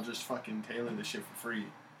shit, they'll just fucking tailor the shit for free.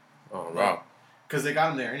 Oh wow! Because they got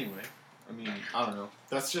them there anyway. I mean, I don't know.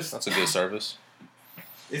 That's a good service.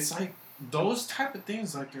 It's like those type of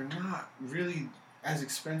things, like, they're not really as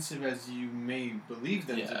expensive as you may believe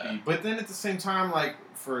them to be. But then at the same time, like,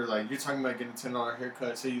 for like, you're talking about getting a $10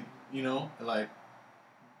 haircut, so you know, like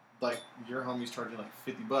your homie's charging like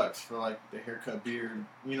 $50 for like the haircut, beard,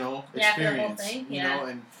 you know, experience. For the whole thing, you know,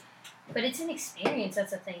 and but it's an experience.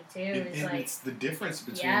 That's the thing too. It's the difference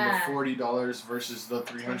between the $40 versus the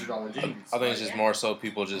 $300 jeans. I think it's just more so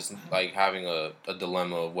people just like having a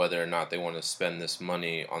dilemma of whether or not they want to spend this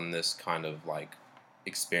money on this kind of like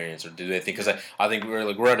experience, or do they think? Because I think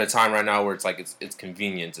we're at a time right now where it's like it's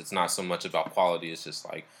convenience. It's not so much about quality. It's just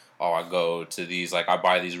like, oh, I go to these, like, I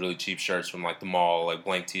buy these really cheap shirts from like the mall, like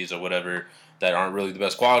blank tees or whatever, that aren't really the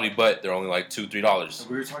best quality, but they're only like $2-3.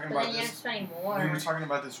 We were talking about this. Spending more. We were talking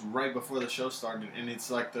about this right before the show started, and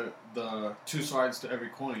it's like the two sides to every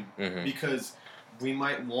coin, because we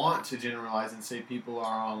might want to generalize and say people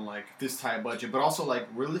are on like this type budget, but also like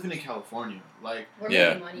we're living in California, like we're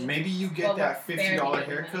making money. Maybe you get that $50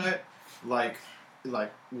 haircut, like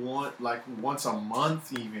once a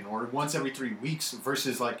month even, or once every 3 weeks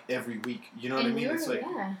versus like every week. You know what I mean? It's like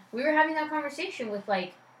we were having that conversation with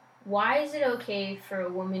like, why is it okay for a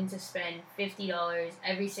woman to spend $50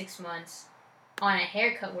 every 6 months on a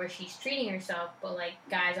haircut where she's treating herself, but like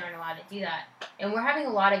guys aren't allowed to do that? And we're having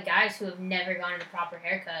a lot of guys who have never gotten a proper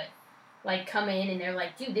haircut, like come in and they're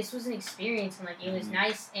like, dude, this was an experience and like it was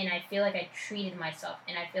nice and I feel like I treated myself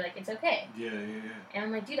and I feel like it's okay. Yeah. And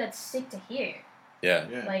I'm like, dude, that's sick to hear. Yeah.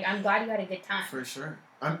 Like, I'm glad you had a good time. For sure.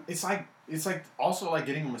 It's like also like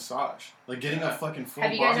getting a massage, like getting a fucking full.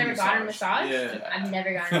 Have you guys ever gotten a massage? Yeah. I've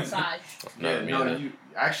never gotten a massage.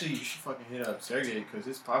 You should fucking hit up Sergey because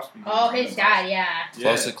his pops be. Oh, his dad, yeah.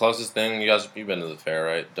 Closest thing, you've been to the fair,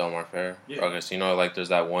 right? Del Mar Fair. Yeah. Okay, so you know, like, there's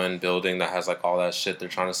that one building that has like all that shit they're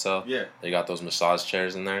trying to sell. Yeah. They got those massage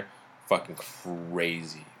chairs in there. Fucking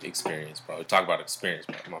crazy experience, bro. Talk about experience,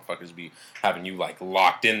 bro. Motherfuckers be having you like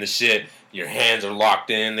locked in the shit. Your hands are locked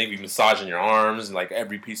in. They be massaging your arms and like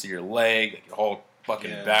every piece of your leg, like your whole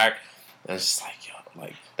fucking back. And it's just like, yo,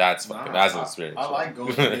 like that's fucking that's an experience. I like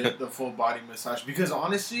going to the full body massage because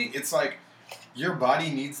honestly, it's like your body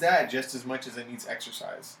needs that just as much as it needs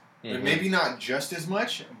exercise. Mm-hmm. Like, maybe not just as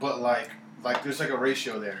much, but like there's like a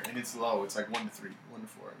ratio there, and it's low. It's like 1 to 3, 1 to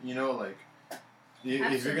 4. You know, like.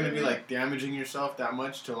 If you're gonna be like damaging yourself that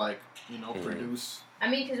much to like produce.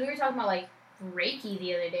 I mean, because we were talking about like Reiki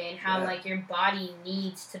the other day and how like your body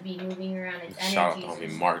needs to be moving around its energies. Shout out to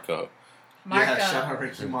homie Marco. Yeah, shout out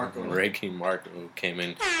Reiki Marco. Reiki Marco came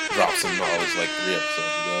in, dropped some knowledge like 3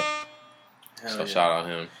 episodes ago. So shout out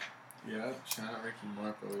him. Yeah, shout out Reiki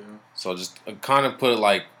Marco. Yeah. So just kind of put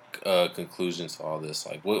like conclusions to all this.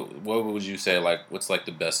 Like, what would you say? Like, what's like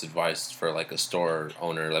the best advice for like a store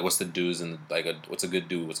owner? Like, what's the do's and like what's a good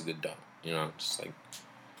do? What's a good don't? You know, just like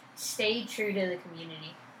stay true to the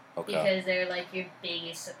community. Okay. Because they're like your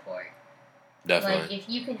biggest support. Definitely. Like if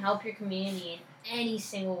you can help your community in any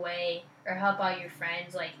single way or help out your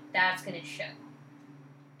friends, like that's gonna show.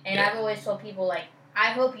 And I've always told people like,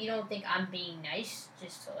 I hope you don't think I'm being nice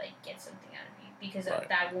just to like get something out of you because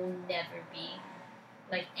that will never be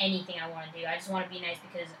like anything I want to do. I just want to be nice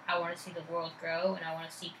because I want to see the world grow and I want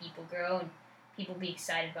to see people grow and people be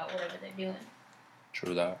excited about whatever they're doing.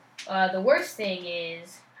 True that. The worst thing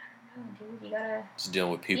is, I don't know, dude, you gotta just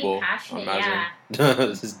dealing with people. Be passionate, yeah.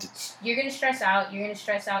 You're gonna stress out. You're gonna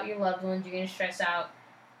stress out your loved ones. You're gonna stress out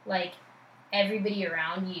like everybody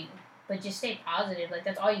around you. But just stay positive. Like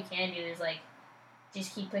that's all you can do is like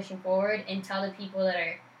just keep pushing forward and tell the people that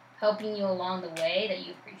are helping you along the way that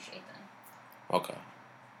you appreciate them. Okay.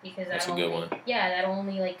 Because that's a good one. Yeah, that'll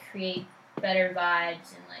only like create better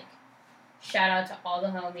vibes and like shout out to all the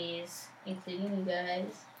homies, including you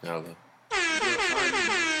guys. Good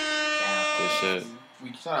shit.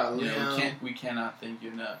 We cannot thank you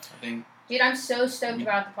enough. I think. Dude, I'm so stoked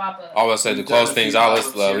about the pop-up. I was say to close things out.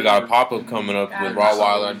 We got a pop-up coming up with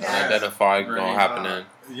Rottweiler and Identify going happening.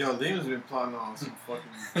 Yo, Liam's been plotting on some fucking.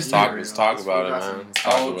 Let's talk about it, man.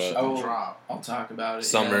 I'll talk about it.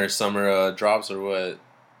 Summer drops or what?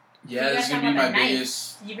 Yeah, this is gonna be my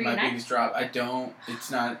biggest drop.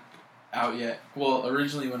 It's not out yet. Well,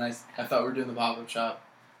 originally when I thought we were doing the pop-up shop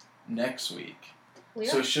next week,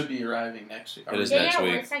 so it should be arriving next week. It is next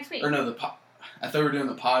week. It's next week. Or no, I thought we were doing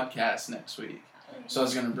the podcast next week, so I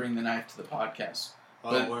was gonna bring the knife to the podcast.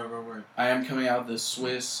 But word. I am coming out with the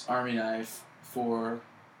Swiss Army knife for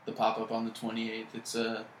the pop-up on the 28th. It's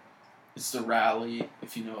the Rally,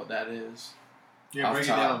 if you know what that is. Yeah, break it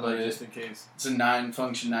down, but just in case. It's a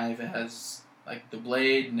 9-function knife. It has like the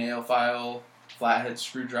blade, nail file, flathead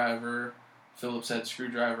screwdriver, Phillips head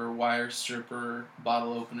screwdriver, wire stripper,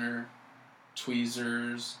 bottle opener,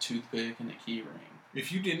 tweezers, toothpick, and a key ring.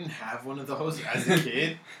 If you didn't have one of those as a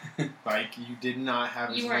kid, like you did not have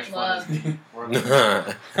as much fun as me.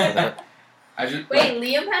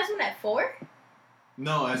 Liam has one at 4?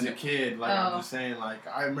 No, as a kid, like I'm just saying, like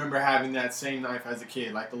I remember having that same knife as a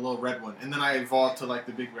kid, like the little red one, and then I evolved to like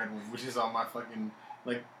the big red one, which is on my fucking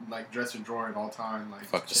like dresser drawer at all time. Like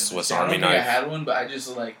fuck the Swiss Army knife. I had one, but I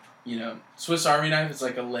just like Swiss Army knife is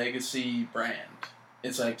like a legacy brand.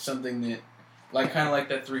 It's like something that, like kind of like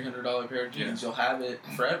that $300 pair of jeans. You'll have it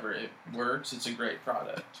forever. It works. It's a great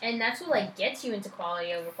product. And that's what like gets you into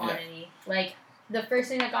quality over quantity. Yeah. Like the first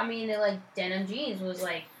thing that got me into like denim jeans was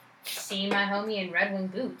like seeing my homie in Red Wing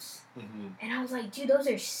boots. Mm-hmm. And I was like, dude, those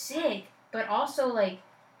are sick. But also, like,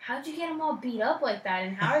 how'd you get them all beat up like that?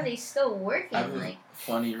 And how are they still working? I have a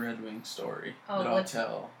funny Red Wing story that I'll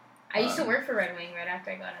tell. I used to work for Red Wing right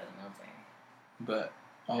after I got out of the military. But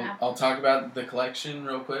I'll talk about the collection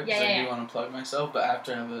real quick because I do want to plug myself. But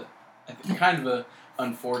after I have kind of a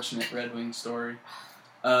unfortunate Red Wing story.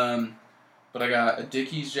 But I got a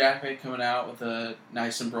Dickies jacket coming out with a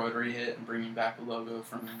nice embroidery hit and bringing back a logo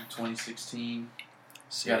from 2016.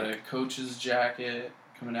 Got a Coach's jacket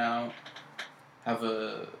coming out. Have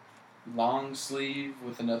a long sleeve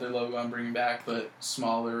with another logo I'm bringing back, but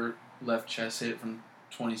smaller left chest hit from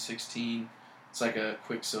 2016. It's like a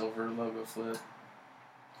Quicksilver logo flip.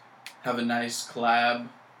 Have a nice collab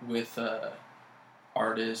with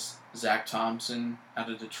artist Zach Thompson out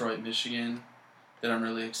of Detroit, Michigan, that I'm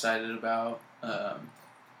really excited about.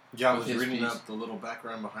 Yeah, I was reading up the little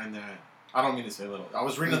background behind that. I don't mean to say little. I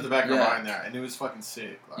was reading up the background behind that, and it was fucking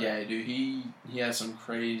sick. Like, yeah, dude, he has some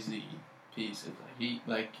crazy pieces.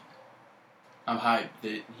 I'm hyped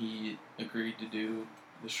that he agreed to do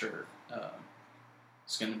the shirt.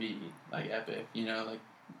 It's gonna be like epic, you know. Like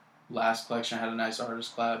last collection had a nice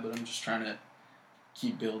artist collab, but I'm just trying to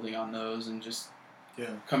keep building on those and just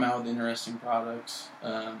come out with interesting products.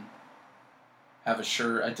 Have a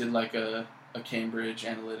shirt. I did like a Cambridge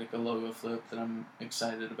Analytica logo flip that I'm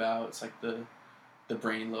excited about. It's like the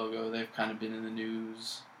Brain logo. They've kind of been in the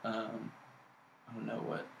news. I don't know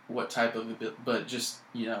what type of but just,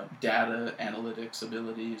 you know, data analytics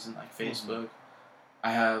abilities and like Facebook.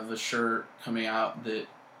 I have a shirt coming out that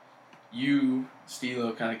you,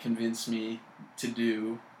 Stilo, kind of convinced me to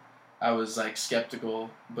do. I was like skeptical,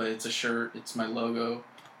 but it's a shirt. It's my logo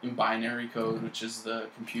in binary code, which is the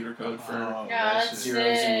computer code for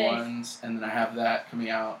zeros and ones. And then I have that coming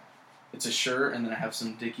out. It's a shirt, and then I have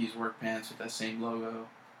some Dickies work pants with that same logo.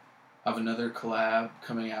 I have another collab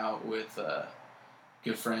coming out with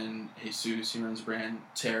good friend Jesus. He runs the brand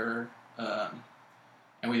Terror.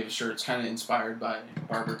 And we have a shirt. It's kind of inspired by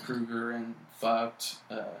Barbara Kruger and Fucked.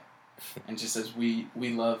 And just says, we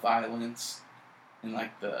love violence in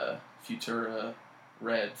like the Futura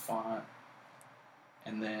red font.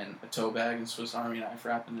 And then a toe bag and Swiss Army knife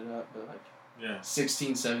wrapping it up. But like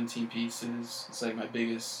 16, 17 pieces. It's like my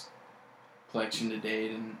biggest collection to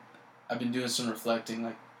date. And I've been doing some reflecting.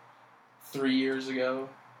 Like 3 years ago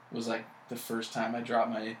was like the first time I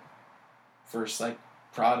dropped my first like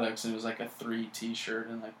products, and it was like a 3 t-shirt,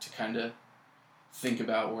 and like to kind of think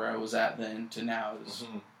about where I was at then to now is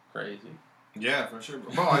crazy. Yeah, for sure.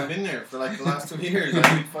 Bro, I've been there for like the last 2 years.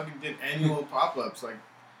 Like, we fucking did annual pop-ups like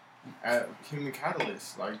at Human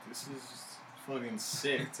Catalyst. Like, this is fucking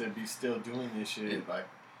sick to be still doing this shit. Like,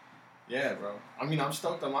 yeah, bro. I mean, I'm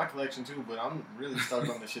stoked on my collection too, but I'm really stoked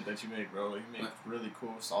on the shit that you make, bro. You make really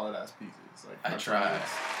cool, solid ass pieces. Like, I try.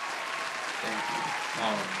 Thank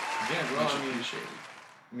you. Yeah, bro. Much I mean, appreciated.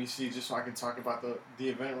 let me see, just so I can talk about the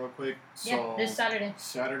event real quick. So, Yeah, this Saturday.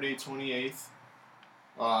 Saturday 28th,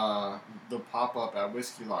 the pop-up at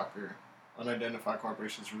Whiskey Locker. Unidentified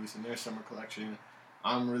Corporation is releasing their summer collection.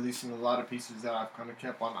 I'm releasing a lot of pieces that I've kind of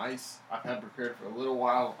kept on ice. I've had prepared for a little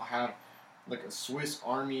while. I have like a Swiss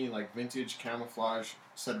Army like vintage camouflage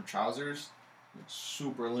set of trousers. It's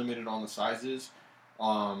super limited on the sizes.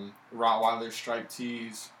 Rottweiler striped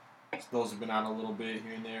tees. Those have been out a little bit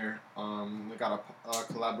here and there. We got a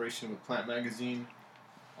collaboration with Plant Magazine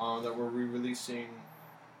that we're re-releasing.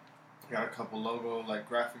 Got a couple logo like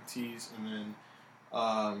graphic tees, and then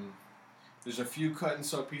there's a few cut and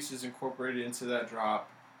sew pieces incorporated into that drop.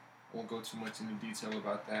 Won't go too much into detail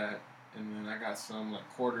about that. And then I got some like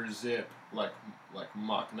quarter zip, like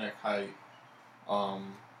mock neck height,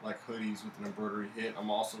 like hoodies with an embroidery hit. I'm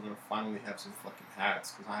also gonna finally have some fucking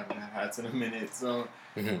hats because I haven't had hats in a minute. So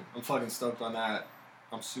I'm fucking stoked on that.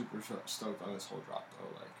 I'm super stoked on this whole drop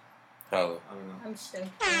though. Like, hell, I don't know. I'm stoked.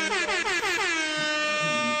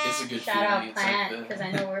 It's a good Shout feeling. out Plant, because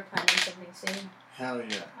I know we're planning something soon. Hell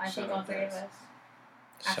yeah. I think all 3 of us.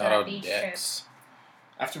 Shout out Dex.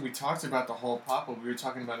 After we talked about the whole pop-up, we were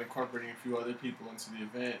talking about incorporating a few other people into the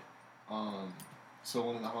event. So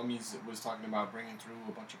one of the homies was talking about bringing through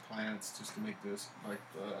a bunch of plants just to make this, like,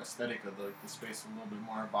 the aesthetic of the space a little bit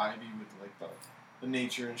more vibey with, like, the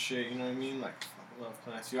nature and shit, you know what I mean? Like, I love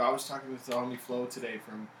plants. Yo, I was talking with the homie Flo today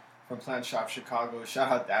from Plant Shop Chicago. Shout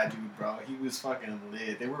out that dude, bro. He was fucking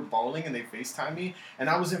lit. They were bowling and they FaceTimed me, and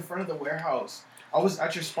I was in front of the warehouse. I was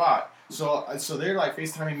at your spot. So they're, like,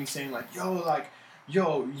 FaceTiming me saying, like, yo,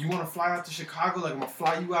 you want to fly out to Chicago? Like, I'm going to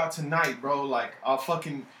fly you out tonight, bro. Like,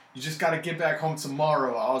 you just got to get back home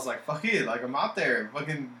tomorrow. I was like, fuck it. Like, I'm out there.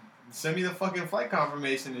 Fucking send me the fucking flight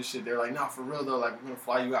confirmation and shit. They're like, nah, for real, though. Like, we're going to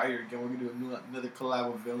fly you out here again. We're going to do another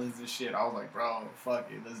collab with Villains and shit. I was like, bro, fuck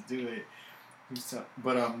it. Let's do it.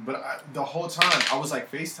 But the whole time, I was,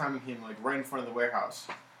 like, FaceTiming him, like, right in front of the warehouse.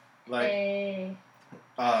 Like, hey.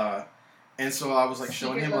 And so I was like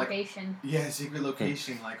showing Secret him location. like secret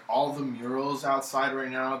location, like all the murals outside right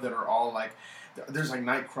now that are all like there's like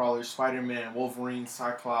Nightcrawler, Spider-Man, Wolverine,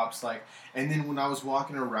 Cyclops, like, and then when I was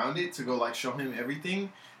walking around it to go like show him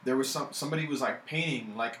everything, there was somebody was like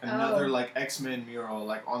painting like another like X-Men mural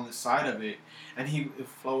like on the side of it, and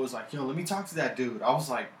Flo was like, yo, let me talk to that dude. I was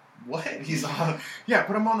like, what? He's like, yeah,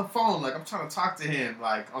 put him on the phone. Like, I'm trying to talk to him,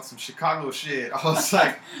 like, on some Chicago shit. I was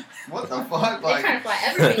like, what the fuck? Like, they trying to fly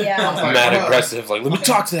everybody out. Like, mad aggressive. Like, let me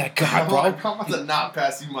talk to that guy, bro. I'm about to not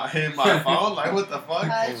pass you my phone. Like, what the fuck?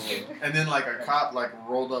 And then, like, a cop, like,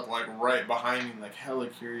 rolled up, like, right behind me, like, hella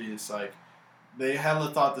curious. Like, they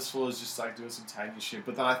hella thought this fool was just, like, doing some tiny shit.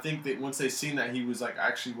 But then I think that once they seen that he was, like,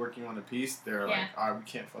 actually working on a piece, they're like, all right, we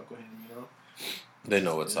can't fuck with him, you know? They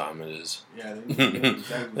know what time it is. Yeah, they know exactly what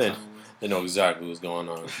time it was. They know exactly what's going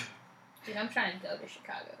on. Dude, I'm trying to go to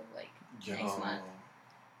Chicago, like, next month.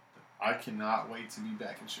 I cannot wait to be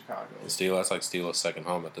back in Chicago. That's like Steele's second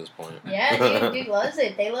home at this point. Yeah, dude loves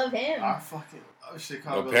it. They love him. I fucking love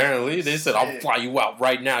Chicago. Apparently, they said, I'll fly you out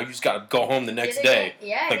right now. You just gotta go home the next day.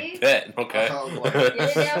 Yeah, like, dude. Bet, okay. The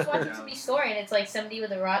other day I was watching TV Story, and it's like somebody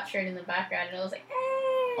with a rock shirt in the background, and I was like, hey.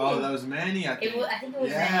 Oh, that was Manny, I think. I think it was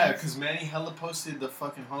Manny. Yeah, because Manny hella posted the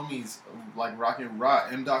fucking homies, like, rocking rock.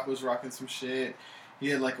 M-Doc was rocking some shit. He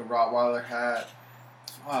had, like, a Rottweiler hat.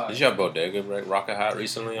 Did you have Bodega rock a hat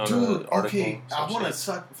recently on the article? Okay, I want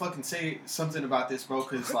to fucking say something about this, bro,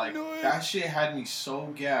 because, like, that shit had me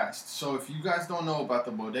so gassed. So if you guys don't know about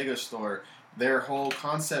the Bodega store, their whole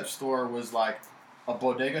concept store was, like, a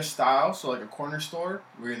bodega style, so like a corner store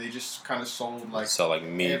where they just kind of sold like sell like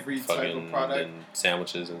meat, every type of product, and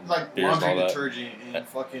sandwiches and like beers laundry and all detergent and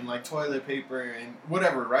fucking like toilet paper and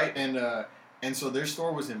whatever, right? And so their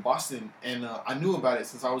store was in Boston, and I knew about it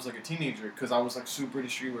since I was like a teenager because I was like super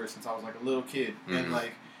into streetwear since I was like a little kid, and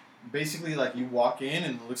like basically like you walk in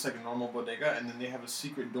and it looks like a normal bodega, and then they have a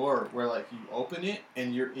secret door where like you open it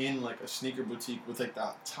and you're in like a sneaker boutique with like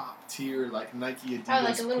that top tier like Nike, Adidas,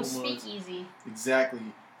 like a little Pumas, speakeasy. exactly,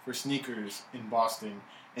 for sneakers in Boston.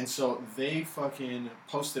 And so they fucking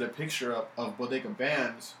posted a picture up of Bodega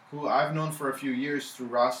Bams, who I've known for a few years through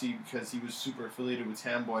Rossi because he was super affiliated with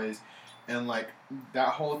Tam Boys, and like that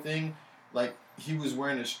whole thing, like he was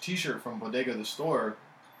wearing a t-shirt from Bodega the store.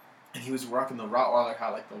 And he was rocking the Rottweiler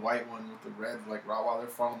hat, like the white one with the red, like Rottweiler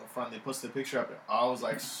font on the front. They posted a picture of it. I was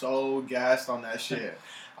like so gassed on that shit.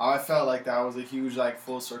 I felt like that was a huge like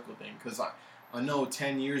full circle thing because I know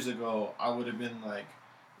 10 years ago I would have been like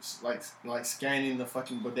scanning the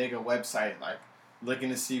fucking Bodega website, like looking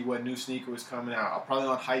to see what new sneaker was coming out. I'm probably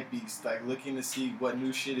on Hypebeast, like looking to see what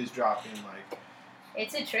new shit is dropping. Like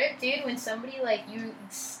it's a trip, dude. When somebody like you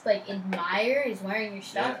like admire is wearing your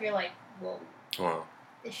stuff, you're like, whoa. Wow.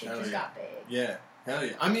 This shit just got big. Yeah, hell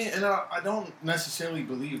yeah. I mean, and I don't necessarily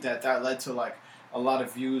believe that led to, like, a lot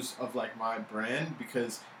of views of, like, my brand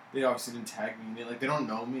because they obviously didn't tag me. Like, they don't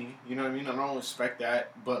know me. You know what I mean? I don't respect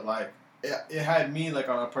that. But, like, it had me, like,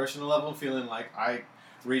 on a personal level feeling like I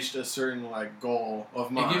reached a certain, like, goal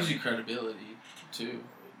of mine. It gives you credibility, too.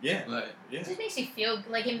 Yeah. Like, It just makes you feel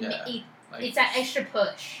like like, it's that extra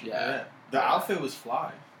push. Yeah. The outfit was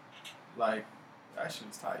fly. Like... That shit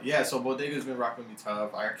was tight. Yeah, so Bodega's been rocking me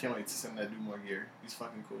tough. I can't wait to send that dude more gear. He's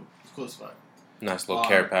fucking cool. He's cool as fuck. Nice little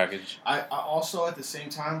care package. I also, at the same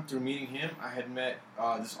time, through meeting him, I had met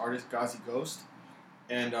this artist, Ghazi Ghost.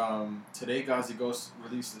 And today, Ghazi Ghost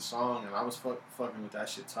released a song, and I was fucking with that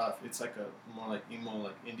shit tough. It's like a more like emo,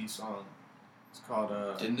 like indie song. It's called...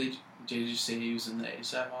 Did you say he was in the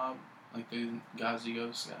ASAP mob? Like the Ghazi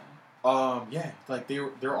Ghost guy? Yeah. Like,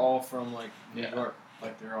 they're all from, like, New York.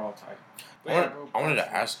 Like, they're all tight. I wanted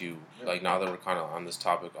to ask you, like, now that we're kind of on this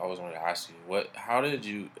topic, I always wanted to ask you, how did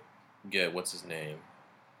you get, what's his name,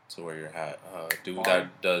 to wear your hat? Dude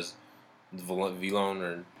that does V-Lone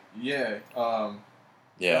or... Yeah,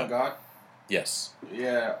 Young God? Yes.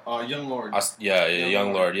 Yeah, Young Lord.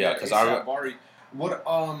 Young Lord, yeah. Because Bari.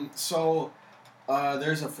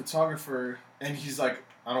 There's a photographer, and he's like,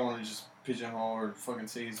 I don't want to just pigeonhole or fucking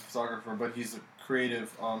say he's a photographer, but he's a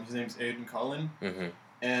creative. His name's Aiden Cullen. Mm-hmm.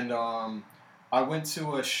 And I went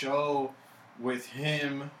to a show with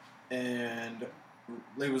him, and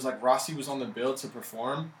it was like Rossi was on the bill to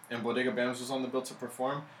perform, and Bodega Bams was on the bill to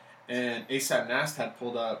perform, and ASAP Nast had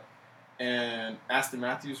pulled up, and Aston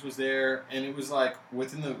Matthews was there, and it was like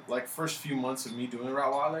within the like first few months of me doing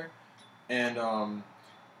Rottweiler, and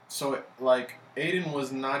so like Aiden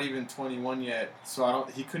was not even 21 yet, so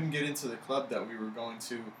he couldn't get into the club that we were going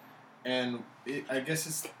to. And I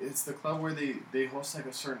guess it's the club where they host like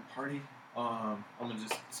a certain party. I'm gonna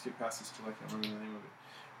just skip past this because I can't remember the name of it.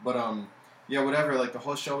 But yeah, whatever. Like the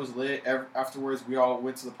whole show was lit. Afterwards, we all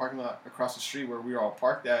went to the parking lot across the street where we were all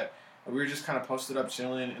parked at. And we were just kind of posted up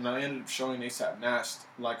chilling, and I ended up showing ASAP Nast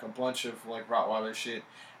like a bunch of like Rottweiler shit,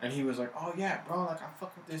 and he was like, "Oh yeah, bro, like I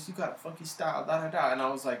fuck with this. You got a funky style, da da da." And I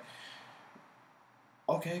was like,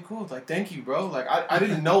 "Okay, cool. Like thank you, bro." Like I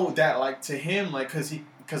didn't know that like to him like cause he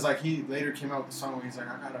later came out with the song where he's like,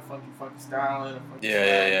 "I got a funky style and a funky style."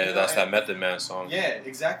 Yeah. You know? That's that Method Man song. Yeah,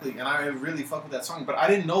 exactly. And I really fuck with that song, but I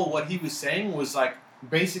didn't know what he was saying was like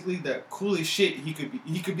basically the coolest shit he could be.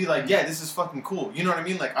 He could be like, yeah, this is fucking cool. You know what I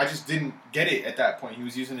mean? Like I just didn't get it at that point. He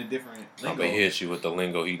was using a different lingo. But he hit you with the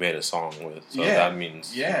lingo he made a song with. So Yeah. that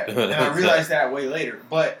means Yeah, and I realized that way later.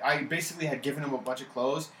 But I basically had given him a bunch of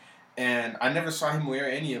clothes, and I never saw him wear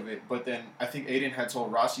any of it. But then I think Aiden had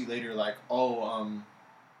told Rossi later, like,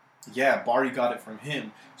 yeah, Bari got it from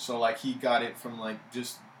him. So like he got it from like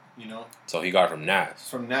just So he got it from Nas.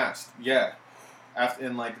 from Nast. Yeah. After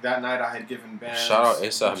and like that night I had given bands. Shout out a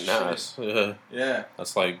ASAP bunch of Nas. shit. Yeah.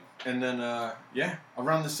 That's like And then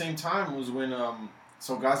around the same time was when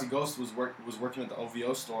so Ghazi Ghost was working at the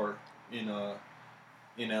OVO store in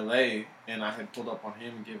LA, and I had pulled up on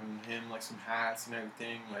him, giving him like some hats and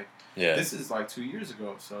everything. Like this is like 2 years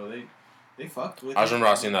ago, so they fucked with. I just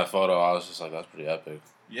remember I seen that photo. I was just like, that's pretty epic.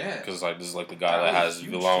 Yeah. Because like this is like the guy that That has was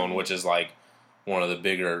huge Villone, to me. which is like one of the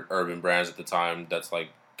bigger urban brands at the time. That's like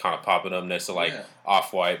kind of popping up next to like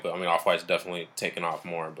Off-White, but I mean Off-White's definitely taking off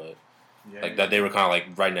more, but. Like that, they were kind of like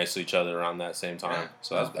right next to each other around that same time. Yeah.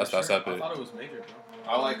 So that's sure. epic. I thought it was major,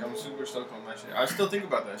 bro. I'm super stoked on that shit. I still think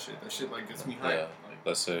about that shit. That shit like gets me hyped. Yeah, Like,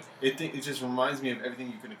 that's it. It just reminds me of everything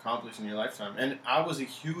you can accomplish in your lifetime. And I was a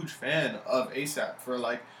huge fan of ASAP for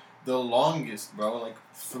like the longest, bro. Like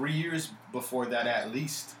 3 years before that, at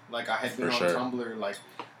least. Like I had been For on sure. Tumblr, like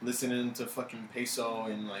listening to fucking Peso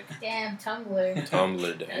and like. Damn, Tumblr.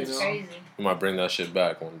 Tumblr Day. That's You know? crazy. We might bring that shit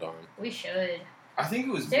back one time. We should. I think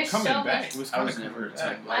it was There's coming so back. much- It was I coming was never a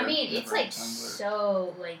back. Tumblr. I mean, Never it's on like Tumblr.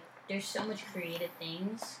 so like there's so much creative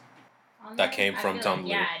things. On That there. came I from feel like- Tumblr.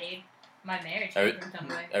 yeah, dude. My marriage Every- came from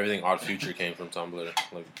Tumblr. Everything Odd Future came from Tumblr.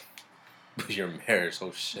 Like your marriage,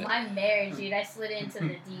 oh shit. My marriage, dude. I slid into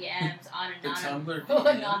the DMs on The anonymous.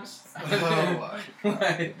 Tumblr Anonymous.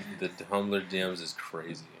 Like, The Tumblr DMs is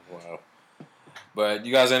crazy. Wow. But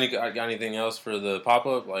you guys got anything else for the pop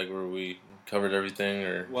up? Like where we covered everything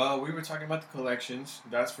or? Well, we were talking about the collections.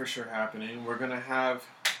 That's for sure happening. We're gonna have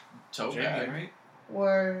toe Jamie, bag. right?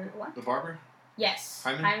 Or what? The barber. Yes.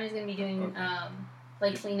 Hyman? Hyman's gonna be doing Okay.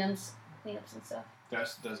 like cleanups and stuff.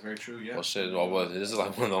 That's very true. Yeah. Well, shit. Well, this is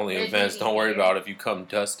like one of the only There's events. maybe Don't worry here. about if you come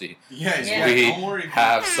dusty. Yes. Yeah. We Don't worry.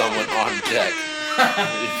 have someone on deck.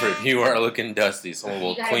 If you are looking dusty, someone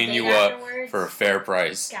will You got a clean date you up afterwards? for a fair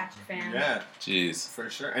price. Gotcha, fam. Yeah, Jeez. for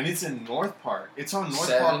sure. And it's in North Park. It's on North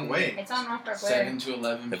 7 Park Way. It's on North Park 7 to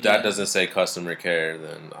 11 If that p.m. doesn't say customer care,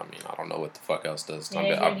 then I mean I don't know what the fuck else does. Yeah,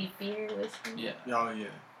 there's gonna be beer, whiskey, Yeah. Oh yeah.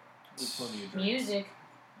 There's plenty of drinks. music.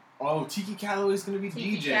 Oh, Tiki Calloway's gonna be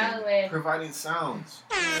Tiki DJing, Calloway. providing sounds.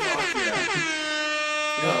 Fuck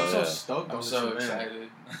yeah. I'm so yeah. stoked on I'm this so event.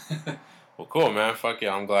 excited. Well, cool, man. Fuck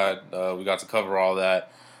yeah, I'm glad we got to cover all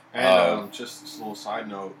that. And just a little side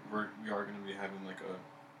note, we are going to be having like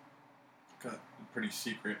a pretty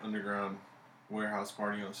secret underground warehouse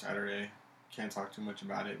party on Saturday. Can't talk too much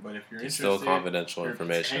about it, but if you're It's interested, still confidential if you're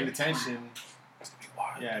paying information. attention.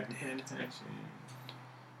 Wild. Yeah, if you're paying attention.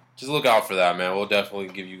 Just look out for that, man. We'll definitely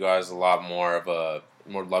give you guys a lot more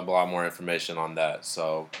information on that.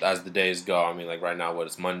 So as the days go, I mean, like right now,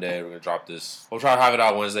 it's Monday. We're gonna drop this. We'll try to have it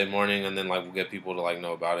out Wednesday morning, and then like we'll get people to like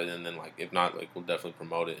know about it, and then like if not, like we'll definitely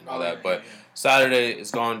promote it and all that. But Saturday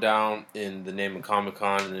is going down in the name of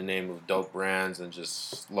Comic-Con, in the name of dope brands and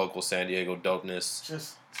just local San Diego dopeness.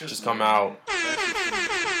 Just come out.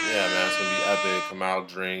 Yeah, man, it's gonna be epic. Come out,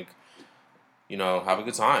 drink. You know, have a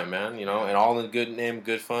good time, man. You know, and all in good name,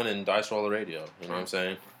 good fun, and Dice Roller Radio. You know what I'm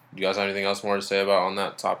saying? You guys have anything else more to say about on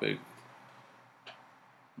that topic?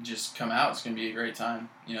 Just come out. It's gonna be a great time.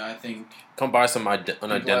 You know, I think Come buy some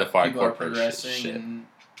unidentified people are corporate progressing, shit. and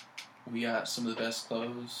we got some of the best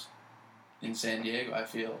clothes in San Diego. I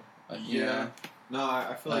feel. You Yeah. know? No,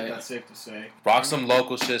 I feel like Like- that's safe to say. Rock some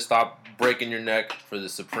local shit. Stop breaking your neck for the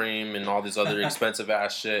Supreme and all this other expensive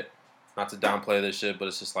ass shit. Not to downplay this shit, but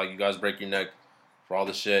it's just like you guys break your neck for all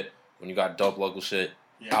the shit when you got dope local shit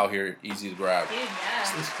out here, easy to grab. Dude,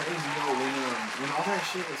 yeah. It's crazy though when all that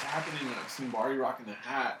shit was happening and I seen Bari rocking the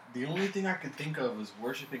hat. The only thing I could think of was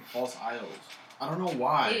worshiping false idols. I don't know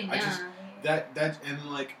why. Dude, I nah. just that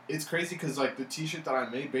and like it's crazy because like the T-shirt that I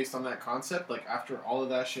made based on that concept, like after all of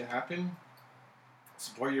that shit happened,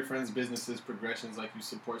 support your friends' businesses, progressions like you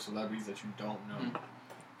support celebrities that you don't know.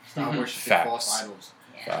 Stop worshiping Facts. false idols.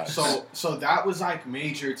 Yeah. Facts. So that was like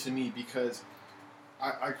major to me because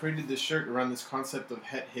I created this shirt around this concept of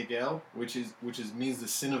Het Hegel, which is means the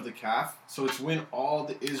sin of the calf. So it's when all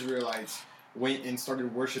the Israelites went and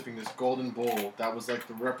started worshiping this golden bull that was like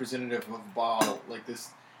the representative of Baal, like this.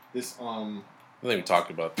 I think we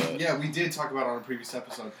talked about that. Yeah, we did talk about it on a previous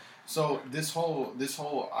episode. So this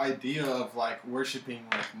whole idea of like worshiping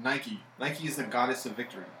like Nike. Nike is the goddess of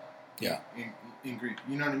victory. Yeah. In Greek,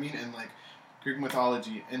 you know what I mean, and like Greek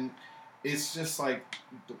mythology, and it's just like,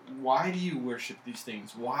 why do you worship these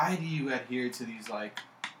things? Why do you adhere to these like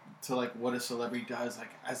what a celebrity does,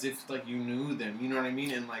 like as if like you knew them? You know what I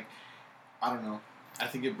mean? And like, I don't know. I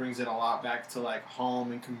think it brings it a lot back to like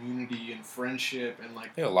home and community and friendship and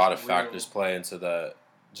like. I think a lot of factors play into the,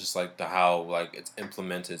 just like the how like it's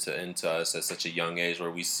implemented into us at such a young age, where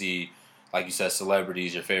we see, like you said,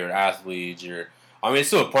 celebrities, your favorite athletes, it's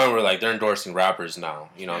to a point where like they're endorsing rappers now.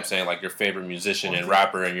 You know what I'm saying? Like your favorite musician and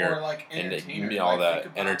rapper and your like and all that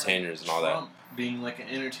entertainers and all that. Being like an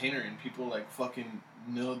entertainer and people like fucking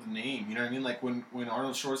know the name. You know what I mean? Like when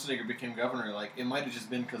Arnold Schwarzenegger became governor, like it might have just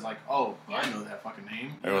been because like, oh, I know that fucking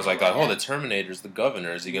name. Everyone's like, oh, the Terminator's the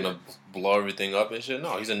governor. Is he gonna blow everything up and shit?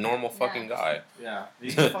 No, he's a normal fucking guy. Yeah,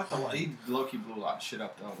 he fucked a lot. He low-key blew a lot of shit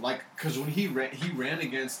up though. Like, cause when he ran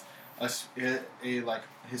against a like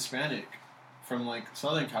Hispanic from like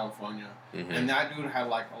Southern California, and that dude had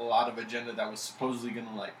like a lot of agenda that was supposedly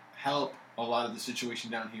gonna like help a lot of the situation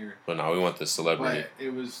down here. But no, we want the celebrity. But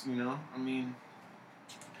it was,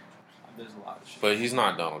 there's a lot of shit. But he's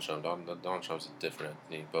not Donald Trump. Donald Trump's a different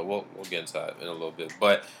thing. But we'll get into that in a little bit.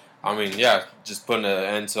 But just putting an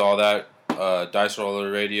end to all that. Dice Roller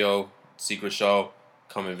Radio Secret Show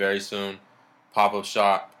coming very soon. Pop-up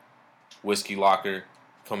shop, Whiskey Locker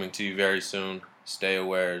coming to you very soon. Stay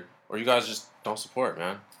aware, or you guys just don't support,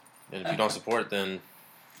 man. And if you don't support, then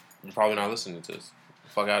you're probably not listening to this.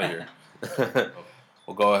 Fuck out of here.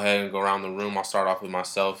 We'll go ahead and go around the room. I'll start off with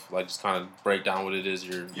myself, like just kind of break down what it is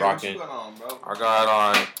you're rocking. What you got on, bro?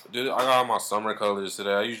 I got on my summer colors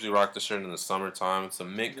today. I usually rock the shirt in the summertime. It's a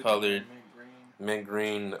mint colored, mint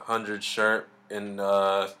green 100 shirt in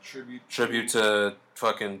tribute to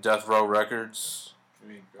fucking Death Row Records.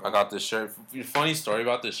 I got this shirt. Funny story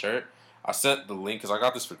about this shirt. I sent the link because I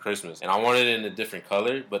got this for Christmas and I wanted it in a different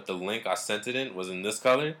color, but the link I sent it in was in this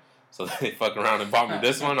color. So they fuck around and bought me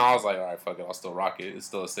this one. I was like, all right, fuck it, I'll still rock it. It's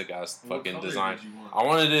still a sick ass fucking design. I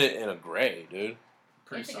wanted it in a gray, dude.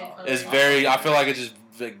 Pretty solid. It's very. I feel like it just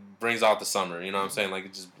brings out the summer. You know what I'm saying? Like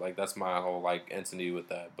it just like that's my whole like entity with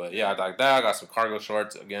that. But yeah, I like that. I got some cargo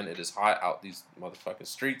shorts. Again, it is hot out these motherfucking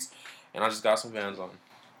streets, and I just got some Vans on.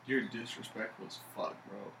 You're disrespectful as fuck,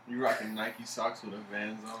 bro. You rocking Nike socks with a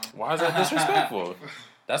Vans on. Why is that disrespectful?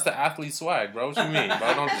 That's the athlete swag, bro. What you mean,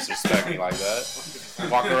 bro? Don't disrespect me like that.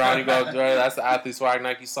 Walk around, you go, bro, that's the athlete swag,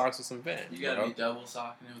 Nike socks with some Vans. You gotta be double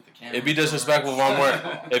socking it with the camera. It'd be disrespectful if I'm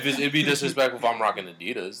wearing. It'd be disrespectful if I'm rocking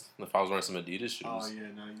Adidas. If I was wearing some Adidas shoes. Oh yeah,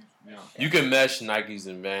 no, you can mesh Nikes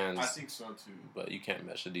and Vans. I think so too. But you can't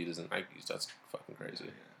mesh Adidas and Nikes. That's fucking crazy.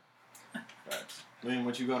 Yeah. Facts. Liam,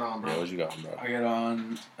 what you got on, bro? Yeah, what you got, bro? I got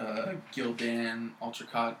on Gildan Ultra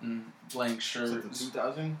Cotton blank shirt. Is it the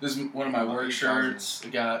 2000? This is one of my work shirts.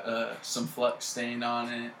 It got some Flux stain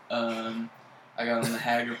on it. I got on the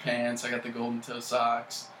Hagger pants. I got the golden toe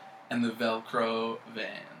socks and the Velcro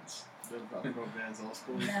Vans. The Velcro Vans old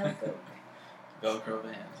school. Velcro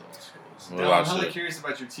Vans old school. What I'm about hella you? curious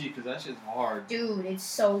about your tee because that shit's hard. Dude, it's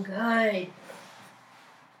so good.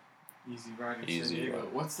 Easy Rider. Easy San Diego. Rider.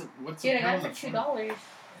 What's Dude, the I got it on for the front? $2.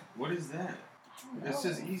 What is that? It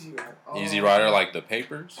says Easy Rider. Oh. Easy Rider, like the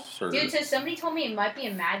papers? Or... Dude, so somebody told me it might be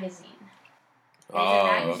a magazine. There's Oh, a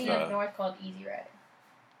magazine okay. up north called Easy Rider.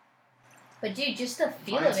 But dude, just the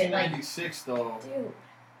feel of it, like, 1996 though. dude,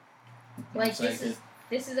 like It's like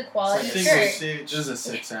this is a quality Single shirt. stitch. This is a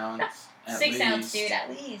 6 ounce. At 6 ounce, least. dude, at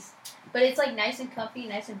least. But it's like nice and comfy,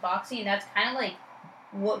 nice and boxy, and that's kind of like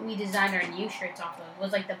what we designed our new shirts off of.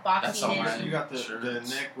 Was like the That's all boxiness. mine. You got the Shirts.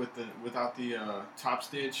 neck without the top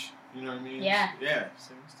stitch. You know what I mean? Yeah. Yeah.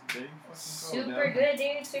 Super good,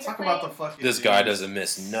 dude. Super Talk clean. about the fucking. This guy doesn't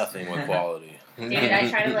miss nothing with quality. Dude, I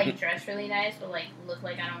try to like dress really nice, but like look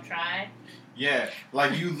like I don't try. Yeah,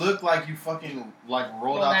 like you look like you fucking like rolled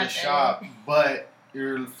Rolled out out the the- shop, but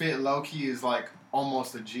your fit low key is like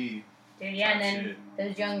almost a G. Dude, yeah, and then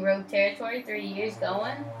those young rogue territory, 3 years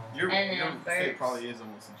going. Your and then fit birds. probably is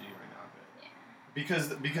almost a G right now, I bet. Yeah.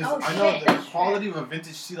 Because Oh, I know shit, the that's quality of a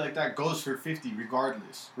vintage tee like that goes for 50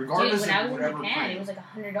 regardless Dude, of when I was in whatever Japan, print. it was like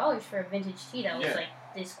 $100 for a vintage tee that was Yeah. like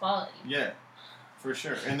this quality. Yeah, for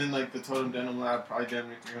sure. And then like the Totem Denim Lab, probably damn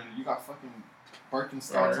near 300. You got fucking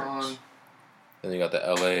Birkenstocks Birks. on. Then you got the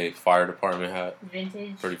LA Fire Department hat.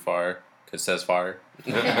 Vintage. Pretty fire. It says fire.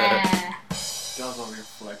 Dell's over here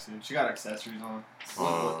flexing. She got accessories on.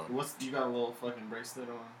 What's you got a little fucking bracelet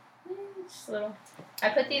on? Just a little. I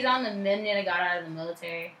put these on the minute I got out of the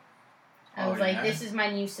military. I was like, this is my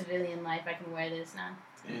new civilian life. I can wear this now.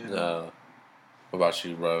 Yeah. What about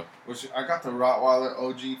you, bro? I got the Rottweiler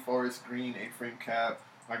OG Forest Green 8-frame cap.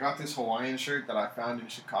 I got this Hawaiian shirt that I found in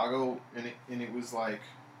Chicago, and it was like,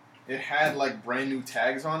 it had like brand new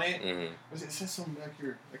tags on it. Mm-hmm. It says something back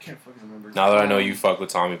here. I can't fucking remember. Now that I know you fuck with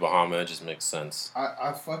Tommy Bahama, it just makes sense.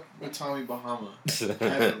 I fuck with Tommy Bahama.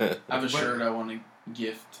 I have a shirt I want to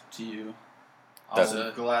gift to you.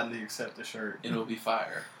 I'll gladly accept the shirt. It'll be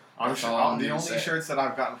fire. The only shirts that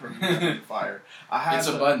I've gotten from you have been fire. It's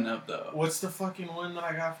a button up though. What's the fucking one that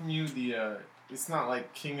I got from you? It's not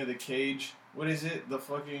like King of the Cage. What is it? The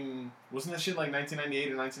fucking wasn't that shit like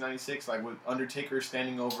 1998 or 1996? Like with Undertaker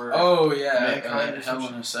standing over. Oh yeah, Mankind Hell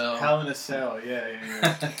in a Cell. Hell in a Cell.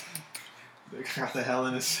 Yeah. They got the Hell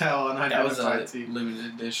in a Cell and that was a team.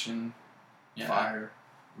 limited edition. Yeah. Fire.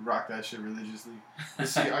 Rock that shit religiously.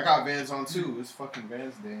 See, I got Vans on too. It's fucking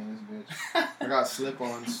Vans Day in this bitch. I got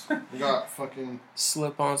slip-ons. We got fucking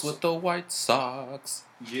slip-ons with the white socks.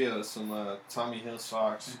 Yeah, some Tommy Hill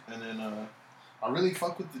socks, and then I really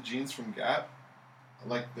fuck with the jeans from Gap. I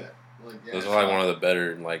like that. Those are like one of the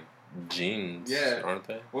better like jeans. Yeah, aren't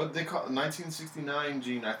they? What they call 1969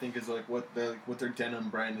 jean, I think, is like what their denim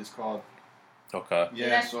brand is called. Okay.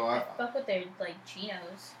 Yeah, so I fuck with their like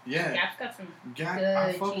chinos. Yeah. Gap's got some good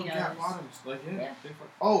I fuck chinos. with Gap bottoms. Like yeah.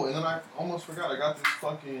 Oh, and then I almost forgot. I got this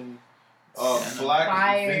fucking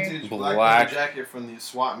black vintage black leather jacket from the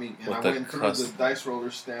swap meet, and I went through the dice roller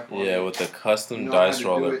stamp on it. Yeah, with the custom dice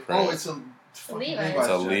roller print. Oh, it's a Levi's. It's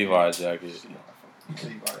a Levi's jacket.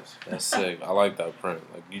 Levi's. That's sick. I like that print.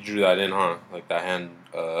 Like you drew that in, huh? Like that hand.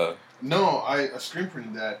 No, I screen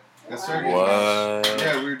printed that. What?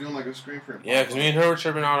 Yeah, we were doing like a screen print. Yeah, because me and her were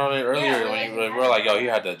tripping out on it earlier. When we were like, "Yo, you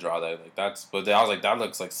had to draw that." Like that's. But I was like, "That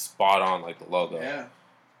looks like spot on, like the logo." Yeah.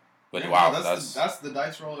 But yeah, wow, no, that's the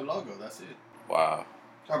dice roller logo. That's it. Wow.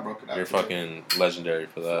 I broke it out. You're fucking legendary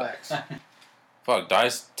for that. Flex. Fuck,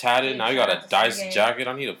 dice tatted. Now you got a dice jacket.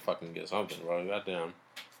 I need to fucking get something, bro. Goddamn.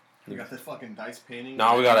 We got the fucking dice painting.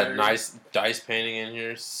 Now we got a nice dice painting in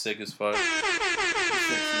here. Sick as fuck.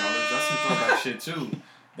 That's some throwback shit too.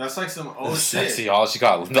 That's like some old shit. Sexy, all she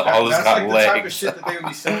got, all this got legs. That's like the type of shit that they would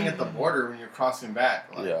be selling at the border when you're crossing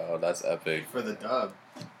back. Like, yeah, that's epic. For the dub.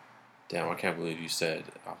 Damn, I can't believe you said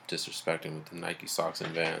I'm disrespecting with the Nike socks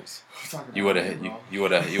and Vans. You would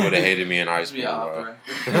have hated me in high school, bro.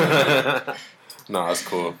 No, that's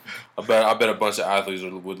cool. I bet a bunch of athletes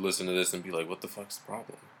would listen to this and be like, "What the fuck's the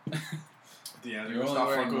problem?" Yeah, you're only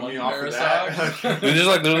wearing one pair of socks. Dude, this is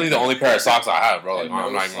like literally the only pair of socks I have, bro. Like,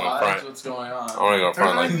 I'm not even gonna front. What's going on? I'm not gonna front.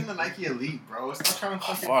 They're not even the Nike Elite, bro. It's not trying to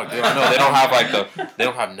fucking. Fuck, dude. I know they don't have like they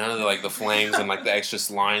don't have none of the like the flames and like the extra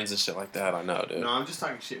lines and shit like that. I know, dude. No, I'm just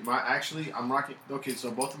talking shit. I'm rocking. Okay,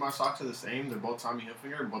 so both of my socks are the same. They're both Tommy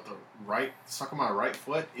Hilfiger, but the right sock on my right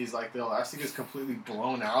foot is like the elastic is completely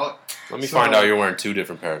blown out. Let me find out you're wearing two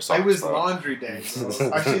different pairs of socks. It was bro. laundry day.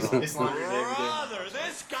 Bro. Actually, it's laundry day every day. Brother,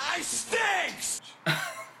 this guy stinks.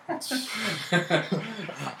 I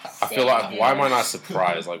feel like, why am I not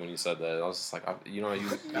surprised? Like when you said that, I was just like, I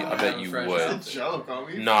bet you would. It's a joke,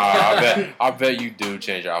 homie. Nah, I bet you do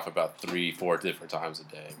change your outfit about 3-4 different times a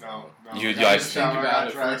day. No. You like think about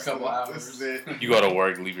it for a couple hours. This is it. You go to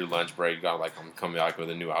work, leave your lunch break, you got like I'm coming back with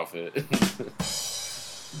a new outfit.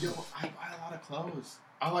 Yo, I buy a lot of clothes.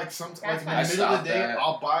 I like in the middle of the day,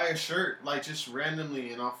 I'll buy a shirt like just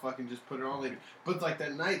randomly, and I'll fucking just put it on later. But like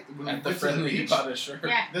that night when we went to the beach, bought a shirt.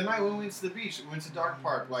 Yeah. The night when we went to the beach, we went to Dark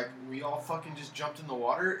Park. Like we all fucking just jumped in the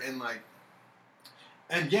water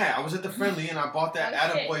and yeah, I was at the Friendly and I bought that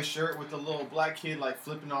Attaboy shirt with the little black kid like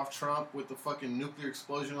flipping off Trump with the fucking nuclear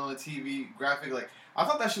explosion on the TV graphic. Like I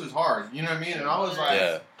thought that shit was hard, you know what I mean? And I was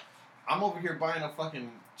like, I'm over here buying a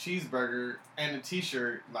fucking cheeseburger and a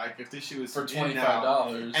t-shirt, like if this shit was for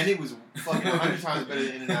 $25, and it was fucking 100 times better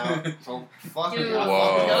than In-N-Out. So fuck dude, it.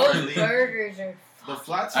 those burgers are. The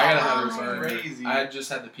flat I gotta top have a burger. Crazy. I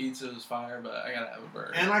just had the pizza, it was fire, but I gotta have a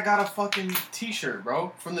burger. And I got a fucking t-shirt,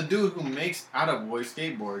 bro, from the dude who makes Attaboy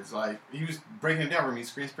skateboards. Like he was breaking it down for me,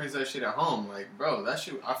 screen prints that shit at home. Like, bro, that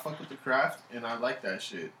shit, I fuck with the craft and I like that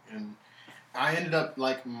shit. And I ended up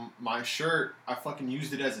like my shirt, I fucking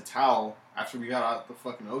used it as a towel after we got out the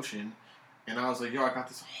fucking ocean. And I was like, yo, I got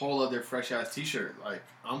this whole other fresh ass t-shirt. Like,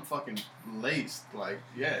 I'm fucking laced. Like,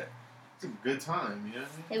 yeah. It's a good time, you know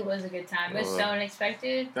what I mean? It was a good time. It was so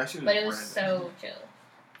unexpected, that shit was but it was so chill.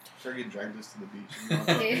 Sergey dragged us to the beach. We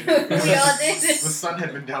all did. The sun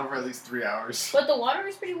had been down for at least 3 hours. But the water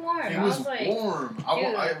was pretty warm. It I was like, warm. dude.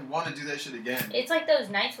 I want to do that shit again. It's like those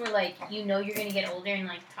nights where like you know you're gonna get older and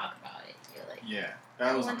like talk about it. You're like, Yeah,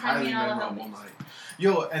 that was a One time highly me and all the memorable homies. night.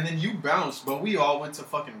 Yo, and then you bounced, but we all went to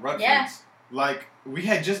fucking Rutgers. Yeah. Like, we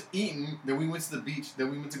had just eaten, then we went to the beach,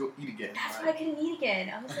 then we went to go eat again. that's like, why I couldn't eat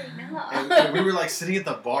again. I was like, no. and we were like sitting at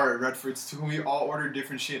the bar at Redford's too, and we all ordered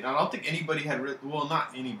different shit. And I don't think anybody had, well, not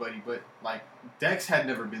anybody, but like Dex had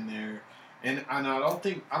never been there. And I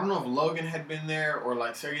don't know if Logan had been there or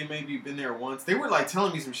like Sergey maybe been there once. They were like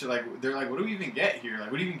telling me some shit like, they're like, what do we even get here?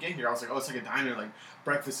 Like, what do you even get here? I was like, oh, it's like a diner, like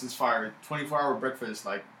breakfast is fire, 24-hour breakfast,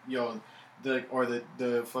 like, yo,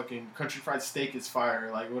 the fucking country fried steak is fire,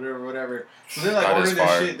 like whatever. So they're like That ordering is their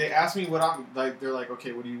fire. shit. They asked me what I'm like. They're like,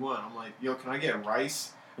 okay, what do you want? I'm like, yo, can I get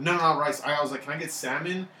rice? No, not rice. I was like, can I get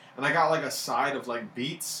salmon? And I got like a side of like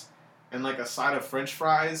beets and like a side of French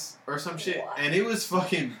fries or some shit. What? And it was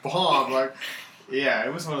fucking bomb. Like, yeah,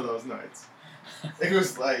 it was one of those nights. It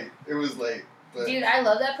was late. But Dude, I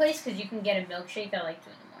love that place because you can get a milkshake at like 2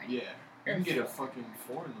 in the morning. yeah, you can get a fucking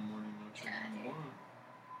 4 in the morning milkshake. Yeah, if you dude. want.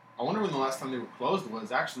 I wonder when the last time they were closed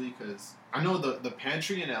was actually, because I know the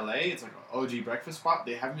pantry in LA, it's like an OG breakfast spot.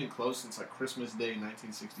 They haven't been closed since like Christmas Day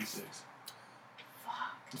 1966.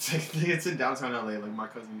 Fuck. It's in downtown LA. Like my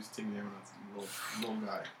cousin used to take me there when I was a little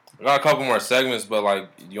guy. I got a couple more segments, but like,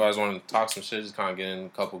 you guys want to talk some shit? Just kind of get in a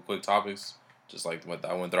couple quick topics, just like what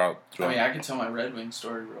I went throughout. I mean, I can tell my Red Wing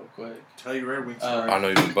story real quick. Tell you Red Wings. I know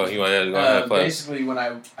you, but go ahead, play. Basically, when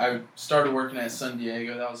I started working at San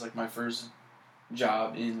Diego, that was like my first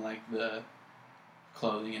job in like the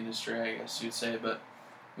clothing industry, I guess you'd say. But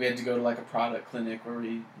we had to go to like a product clinic where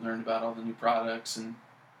we learned about all the new products, and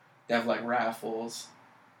they have like raffles.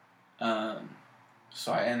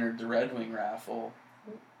 So I entered the Red Wing raffle.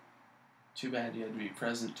 Too bad you had to be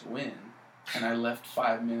present to win, and I left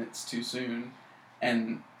 5 minutes too soon,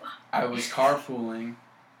 and I was carpooling,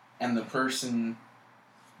 and the person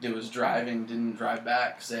that was driving didn't drive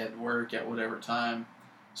back because they had work at whatever time,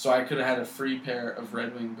 so I could have had a free pair of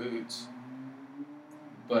Red Wing boots,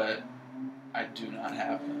 but I do not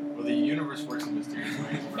have them. Well, the universe works in mysterious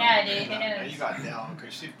ways. Bro. Yeah, dude, who Now knows? you got Dell,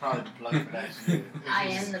 because she's probably the plug for that shit. I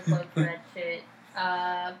am the plug for that shit.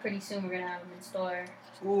 Pretty soon we're gonna have them in store.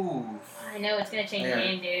 Ooh. I know it's gonna change the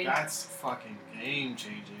Yeah, game, dude. That's fucking game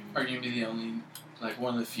changing. Are you gonna be the only, like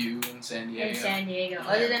one of the few in San Diego? In San Diego,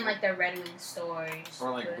 other than like the Red Wing stores.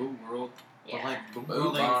 Or like but- Boot World. Yeah. But like Boot Boot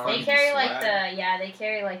World ain't Barn. They fucking carry like swag. they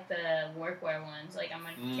carry like the workwear ones. Like I'm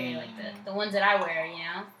gonna carry like the ones that I wear, you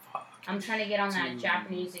know. I'm trying to get on that Dude.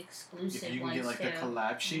 Japanese If exclusive you can ones get like too. the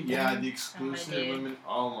collab shit, Mhm. yeah, the exclusive dude. women.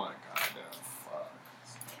 Oh my god, fuck.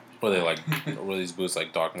 Were they like, were these boots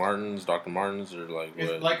like Dr. Martens, or like what?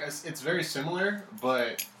 It's like it's very similar,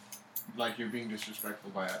 but like you're being disrespectful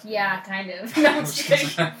by asking. Yeah, kind of. No, I'm just kidding.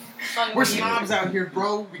 Fucking We're weird. snobs out here,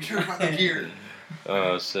 bro. We care about the gear.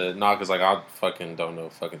 Shit. Nah, cause like I fucking don't know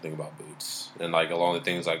fucking thing about boots, and like the only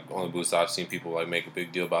things like only boots I've seen people like make a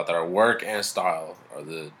big deal about that are work and style are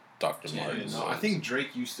the Dr. Yeah, Martens. no, I think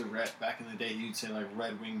Drake used to rap back in the day. He'd say like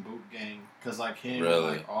Red Wing Boot Gang, cause like him, Really?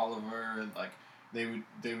 and, like Oliver, and like they would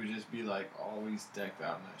just be like always decked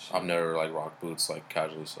out in that shit. I've never like rocked boots like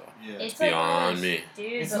casually, so Yeah, It's beyond like, me.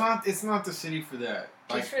 dude. it's but not the city for that.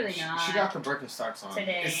 Like, It's really She not. got the Birkenstocks on.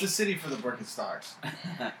 Today. It's the city for the Birkenstocks.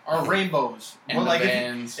 Or rainbows. And Or the like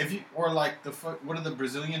Vans. if you or like the what are the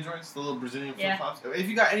Brazilian joints? The little Brazilian flip Yeah. flops. If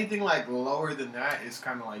you got anything like lower than that, it's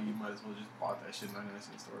kind of like you might as well just bought that shit in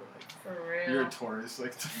 99-cent store. Like for real. you're a tourist.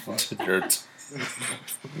 Like the fuck. Dirt.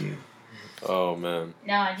 Oh man.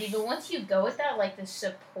 No, dude, but once you go with that, like the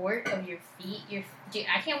support of your feet, dude,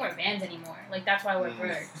 I can't wear Vans anymore. Like that's why I wear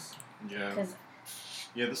Birks. Yeah. Because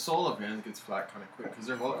Yeah, the sole of Vans gets flat kind of quick because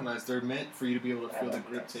they're vulcanized. They're meant for you to be able to feel the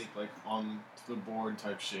grip tape like on the board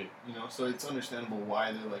type shit, you know. So it's understandable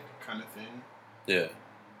why they're like kind of thin. Yeah.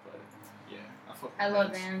 But yeah, I fuck with I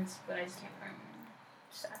love Vans. Vans, but I just can't wear them.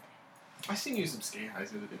 Sad. I seen you some skate highs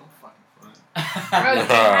the other day. Don't fucking front. Bro, did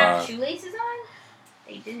they have shoelaces on?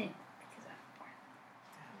 They didn't. Because I don't wear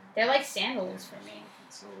them. They're like sandals for me.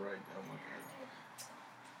 It's so right. Oh my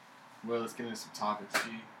god. Well, let's get into some topics. G.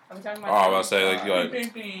 Are we talking Oh, about? I was about to say like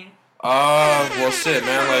well shit,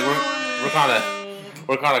 man. Like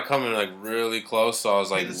we're kind of coming like really close. So I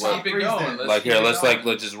was like, Hey, let's what? Keep it going. Like keep here, it let's going.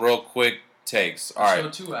 like just real quick takes. All right.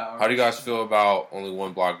 Let's go 2 hours. How do you guys feel about only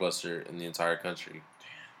one Blockbuster in the entire country?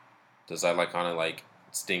 Does that like kind of like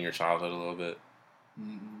sting your childhood a little bit?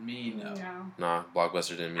 Me, no. No. Nah,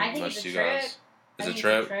 Blockbuster didn't I mean think much it's to a you guys. trip. It's I a think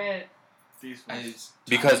trip.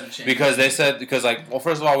 Because they said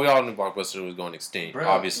first of all, we all knew Blockbuster was going extinct, bro,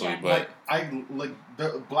 obviously, yeah. but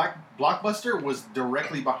the Blockbuster was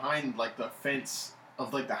directly behind like the fence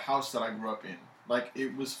of like the house that I grew up in. Like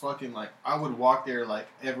it was fucking like I would walk there like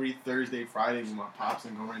every Thursday, Friday with my pops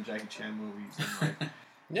and go rent Jackie Chan movies and like.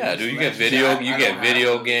 Yeah, dude, you get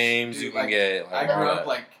video games, dude, you can get. Like, I grew up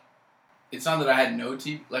like, it's not that I had no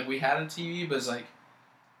TV. Like we had a TV, but it's like.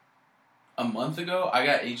 A month ago, I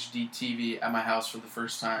got HD TV at my house for the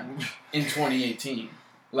first time in 2018.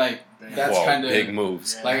 Like that's kind of big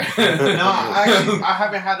moves. Yeah. Like no, I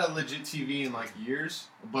haven't had a legit TV in like years,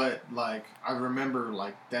 but like I remember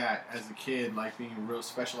like that as a kid, like being real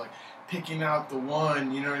special, like picking out the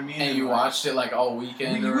one, you know what I mean? And you watched it like all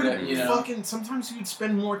weekend or whatever, you know. Sometimes you would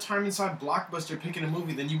spend more time inside Blockbuster picking a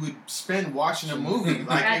movie than you would spend watching a movie.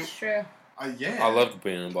 Like that's true. Yeah. I loved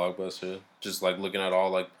being in Blockbuster, just like looking at all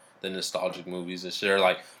like. The nostalgic movies and shit, or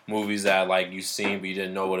like movies that like you seen but you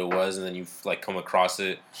didn't know what it was, and then you like come across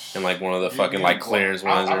it in like one of the fucking like clearance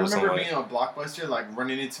ones I or something. remember being on Blockbuster, like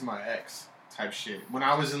running into my ex type shit when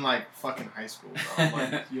I was in like fucking high school. Bro.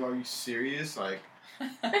 I'm like, yo, are you serious? Like,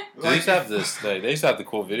 they used to have this. Like, they used to have the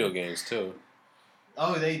cool video games too.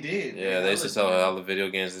 Oh, they did. Yeah, they used to sell all the video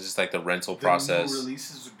games. It's just like the rental process. The new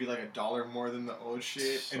releases would be like $1 more than the old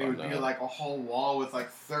shit, and it would be like a whole wall with like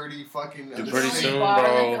 30 fucking. Dude, pretty soon,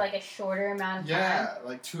 bro. For like a shorter amount of time. Yeah,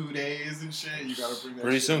 like 2 days and shit. You gotta bring that.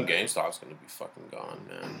 Pretty shit soon, back. GameStop's gonna be fucking gone,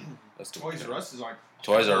 man. That's Toys R Us is like.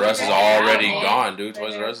 Toys R Us is already gone, dude.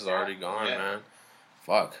 Toys R Us is already gone, man.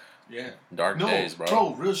 Fuck. Yeah. Dark days, bro.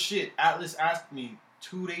 Bro, real shit. Atlas asked me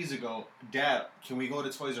 2 days ago, Dad, can we go to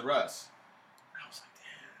Toys R Us?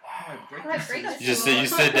 You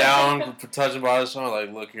sit down, touching by the shoulder,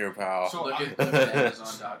 like, look here, pal. So look at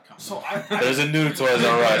Amazon.com. So there's a new Toys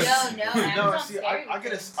R Us. No, see, I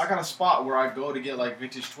got a spot where I go to get like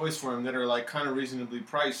vintage toys for him that are like kind of reasonably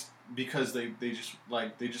priced because they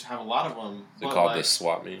just have a lot of them. They call this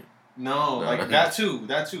swap meet. No, like that too.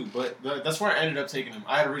 But that's where I ended up taking him.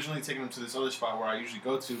 I had originally taken him to this other spot where I usually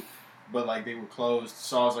go to, but like they were closed.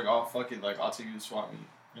 So I was like, oh fuck it, like I'll take you to swap meet,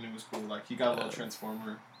 and it was cool. Like he got a little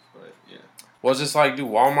Transformer. But yeah. Well, it's just like, dude,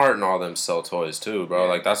 Walmart and all them sell toys too, bro. Yeah.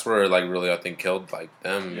 Like that's where like really I think killed like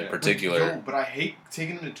them in particular. But I hate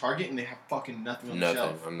taking them to Target and they have fucking nothing on the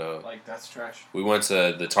shelf. I know. Like that's trash. We went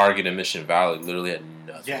to the Target in Mission Valley, literally had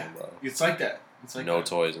nothing, bro. It's like that. It's like no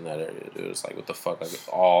toys in that area, dude. It's like what the fuck, like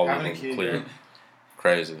all of them clear. Yeah.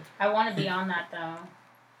 Crazy. I want to be on that though.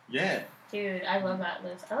 Yeah. Dude, I love that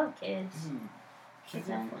list. I love kids. Kids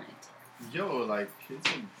are fun. Yo, like kids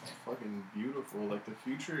are fucking beautiful. Like the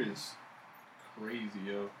future is crazy,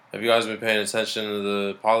 yo. Have you guys been paying attention to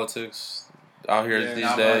the politics out here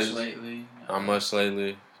these days? Not much lately. Not much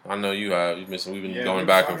lately. I know you have. We've been going we've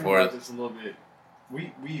back and forth. About this a little bit.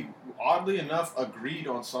 We oddly enough agreed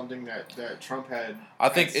on something that Trump had. I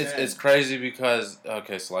think it's crazy because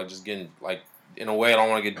so like just getting like. In a way, I don't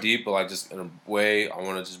want to get deep, but like just in a way, I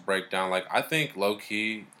want to just break down. Like I think low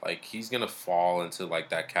key, like he's gonna fall into like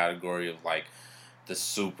that category of like the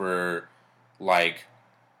super, like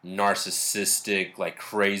narcissistic, like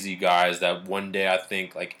crazy guys that one day I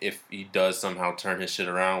think like if he does somehow turn his shit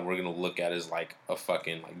around, we're gonna look at as like a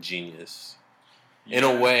fucking like genius. Yeah. In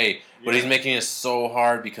a way, but he's making it so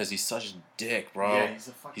hard because he's such a dick, bro. Yeah,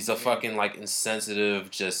 he's a fucking like insensitive,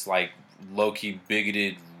 just like low key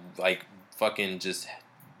bigoted, like. Fucking just,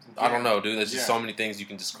 I don't know, dude. There's just so many things you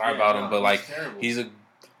can describe about him, but like he's a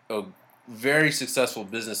very successful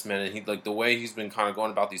businessman, and he like the way he's been kind of going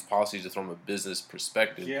about these policies is from a business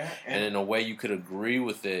perspective. Yeah, and in a way you could agree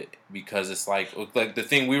with it because it's like the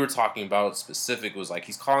thing we were talking about specific was like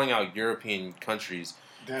he's calling out European countries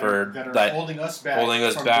that are holding us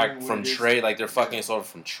back from trade. Like they're fucking us over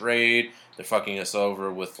from trade. They're fucking us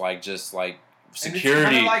over with like just like.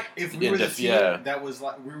 Security. And it's like if we were the team that was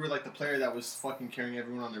like we were like the player that was fucking carrying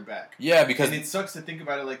everyone on their back. Yeah, because and it sucks to think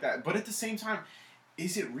about it like that. But at the same time,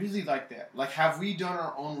 is it really like that? Like, have we done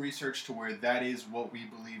our own research to where that is what we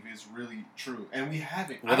believe is really true? And we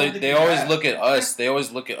haven't. Well, they always look at us. They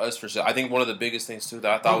always look at us for sure. I think one of the biggest things too that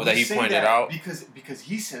I thought that he pointed out because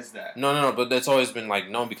he says that. No. But that's always been like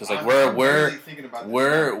no because like we're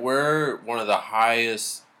one of the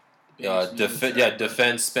highest.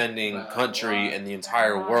 Defense spending country in the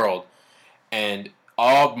entire world, and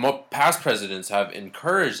all past presidents have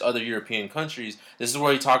encouraged other European countries. This is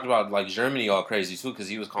where he talked about like Germany all crazy too, because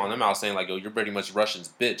he was calling them out, saying like, "Yo, you're pretty much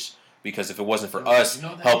Russians, bitch." Because if it wasn't for us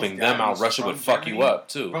helping them out, Russia would fuck you up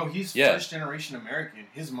too. Bro, he's first generation American.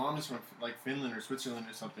 His mom is from like Finland or Switzerland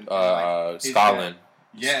or something. Scotland.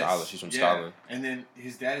 Yes, she's from Scotland. And then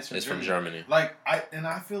his dad is from Germany. Like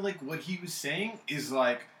I feel like what he was saying is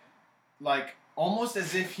like like almost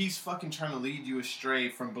as if he's fucking trying to lead you astray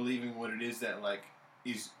from believing what it is that like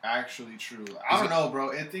is actually true. I don't know,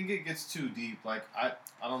 bro. I think it gets too deep. Like I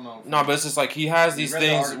don't know. No, but it's just like he has these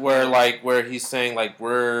things where he's saying like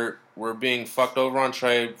we're being fucked over on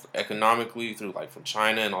trade economically through like from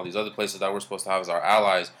China and all these other places that we're supposed to have as our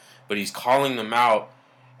allies, but he's calling them out,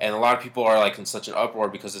 and a lot of people are like in such an uproar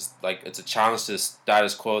because it's like it's a challenge to the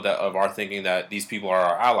status quo that of our thinking that these people are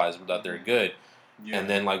our allies, that they're good, and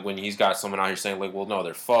then like when he's got someone out here saying like, well, no,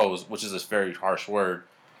 they're foes, which is a very harsh word.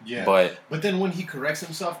 Yeah, but then when he corrects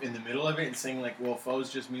himself in the middle of it and saying like, well,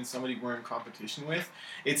 foes just means somebody we're in competition with,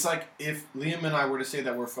 it's like if Liam and I were to say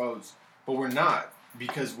that we're foes, but we're not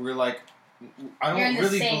because we're like, I don't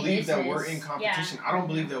really believe that we're in competition. Yeah. I don't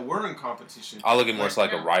believe that we're in competition. I look at it more as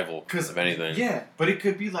like a rival, if anything. Yeah, but it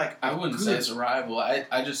could be like I wouldn't say it's a rival.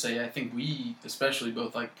 I just say I think we, especially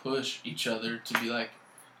both, like push each other to be like,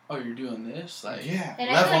 oh, you're doing this, like yeah, and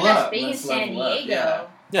level I feel like that's big in San Diego.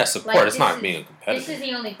 Yeah, support. Like, it's not being a competitor. This is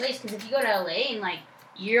the only place because if you go to LA and like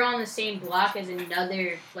you're on the same block as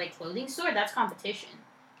another like clothing store, that's competition.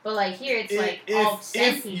 But like here, it's like all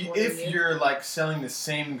send people. If you're like selling the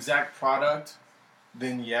same exact product,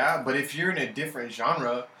 then yeah. But if you're in a different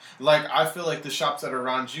genre, like I feel like the shops that are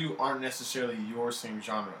around you aren't necessarily your same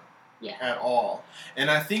genre. Yeah. At all. And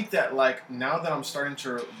I think that like now that I'm starting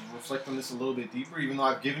to reflect on this a little bit deeper, even though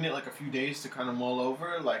I've given it like a few days to kind of mull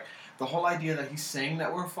over, like the whole idea that he's saying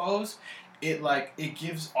that we're foes, it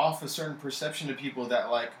gives off a certain perception to people that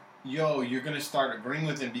like, yo, you're gonna start agreeing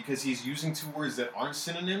with him because he's using two words that aren't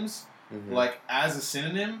synonyms, like as a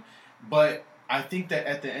synonym. But I think that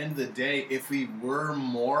at the end of the day, if we were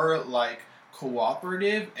more like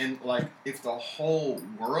cooperative and like if the whole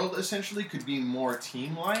world essentially could be more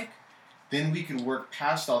team-like, then we could work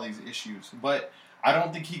past all these issues. But I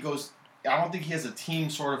don't think he has a team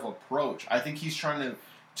sort of approach. I think he's trying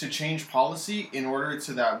to change policy in order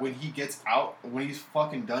to that when he gets out, when he's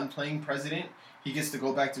fucking done playing president, he gets to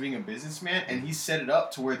go back to being a businessman, and he set it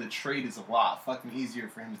up to where the trade is a lot fucking easier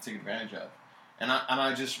for him to take advantage of. And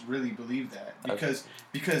I just really believe that because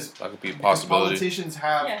that could be a possibility. Politicians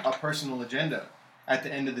have a personal agenda. At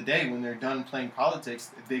the end of the day, when they're done playing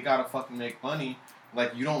politics, they gotta fucking make money.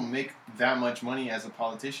 Like, you don't make that much money as a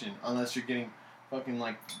politician unless you're getting fucking,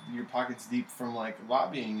 like, your pockets deep from, like,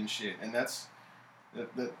 lobbying and shit. And that's...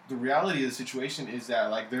 The reality of the situation is that,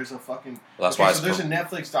 like, there's a fucking... Well, there's a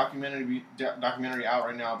Netflix documentary out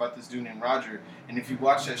right now about this dude named Roger. And if you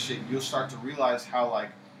watch that shit, you'll start to realize how,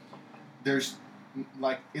 like, there's...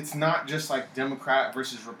 Like, it's not just, like, Democrat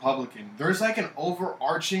versus Republican. There's, like, an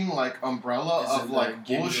overarching, like, umbrella of, like,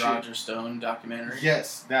 bullshit. Roger Stone documentary?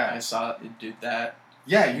 Yes, that. I saw it, did that.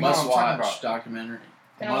 Yeah, you know what I'm talking about. Documentary.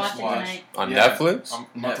 Gonna watch it tonight. On Netflix? I'm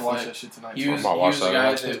about to watch that shit tonight. He was a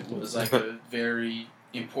guy that was, like, a very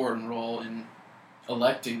important role in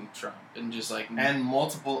electing Trump. And just, like... And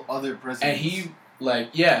multiple other presidents. And he, like,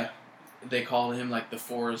 yeah, they called him, like, the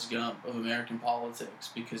Forrest Gump of American politics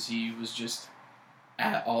because he was just...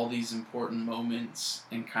 at all these important moments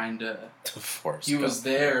and kind of he was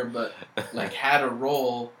there but like had a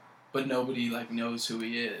role but nobody like knows who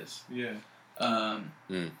he is. Yeah.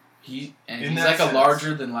 He's like a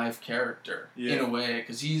larger than life character in a way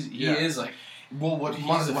because he is like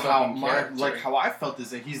how I felt is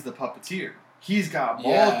that he's the puppeteer. He's got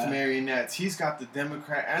both marionettes. He's got the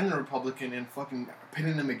Democrat and the Republican and fucking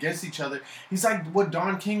pitting them against each other. He's like what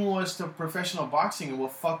Don King was to professional boxing and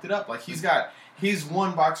what fucked it up. Like he's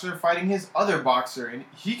one boxer fighting his other boxer and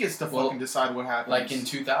he gets to fucking decide what happens. Like in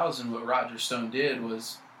 2000, what Roger Stone did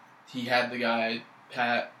was he had the guy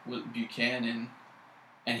Pat Buchanan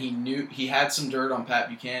and he had some dirt on Pat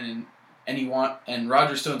Buchanan and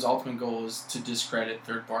Roger Stone's ultimate goal is to discredit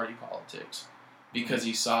third party politics because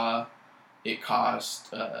he saw it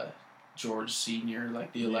cost George Sr.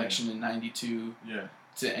 like the election in '92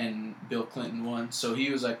 and Bill Clinton won. So he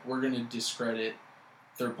was like, we're going to discredit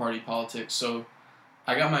third-party politics. So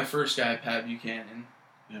I got my first guy, Pat Buchanan,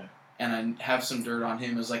 and I have some dirt on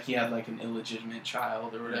him. It was like he had like an illegitimate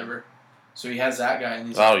child or whatever. So he has that guy.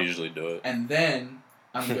 And I'll usually do it. And then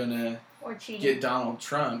I'm going to get Donald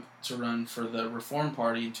Trump to run for the Reform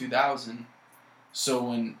Party in 2000. So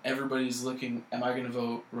when everybody's looking, am I going to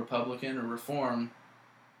vote Republican or Reform?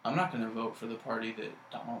 I'm not going to vote for the party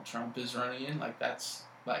that Donald Trump is running in. Like, that's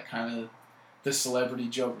like kind of the celebrity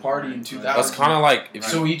joke party in 2000. That's kind of like...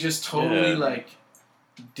 So he just totally, like,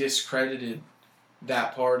 discredited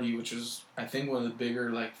that party, which was, I think, one of the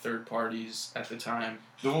bigger, like, third parties at the time.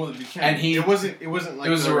 The one with Buchanan. And it wasn't like... It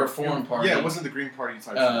was a Reform Party. Yeah, it wasn't the Green Party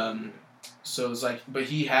type So it was like... But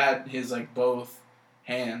he had his, like, both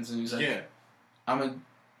hands, and he was like... I'm going to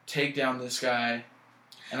take down this guy,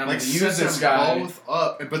 and I'm like going to use this set guy. them both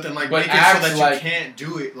up, but then like But make it so that like, you can't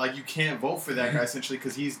do it. Like you can't vote for that guy essentially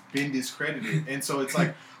because he's been discredited, and so it's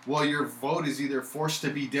like, well, your vote is either forced to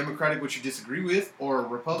be Democratic, which you disagree with, or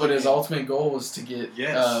Republican. But his ultimate goal was to get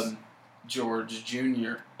Yes. George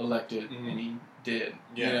Jr. elected, Mhm. and he did.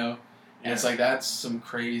 Yeah. You know, and it's like that's some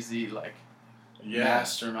crazy like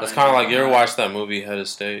mastermind. That's kind of like, you ever watched that movie Head of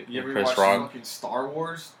State You with ever Chris watch Rock fucking Star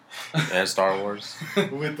Wars and Star Wars?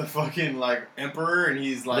 with the fucking like Emperor, and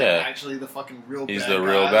he's like Yeah. actually the fucking real. He's bad the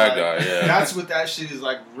real guy. bad Like, guy, yeah. That's what that shit is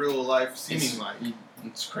like. Real life seeming like.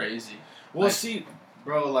 It's crazy. Well, Like- see,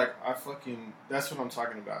 bro, like that's what I'm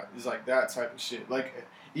talking about. Is like that type of shit. Like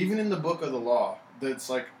even in the Book of the Law, that's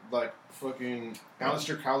like fucking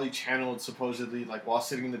Aleister Crowley channeled supposedly like while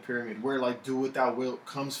sitting in the pyramid, where like "do what thou wilt"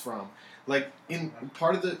 comes from. Like in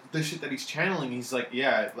part of the shit that he's channeling, he's like,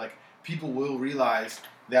 yeah, like people will realize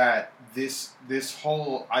that this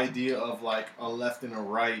whole idea of like a left and a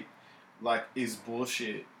right, like, is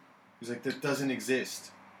bullshit. He's like, that doesn't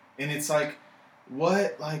exist, and it's like,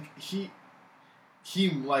 what, like he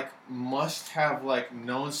like must have like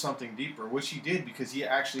known something deeper, which he did because he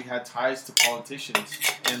actually had ties to politicians,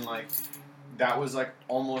 and like that was like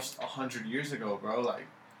almost 100 years ago, bro. Like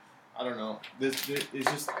I don't know. This it's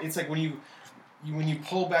just, it's like when you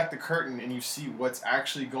pull back the curtain and you see what's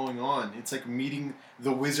actually going on. It's like meeting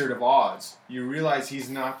the Wizard of Oz. You realize he's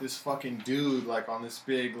not this fucking dude like on this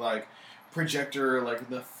big like projector like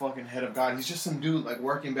the fucking head of God. He's just some dude like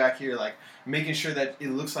working back here like making sure that it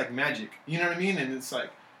looks like magic. You know what I mean? And it's like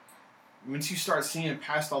once you start seeing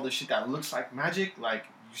past all this shit that looks like magic, like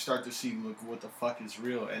you start to see, look, what the fuck is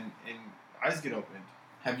real, and eyes get opened.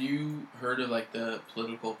 Have you heard of like the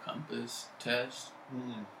political compass test?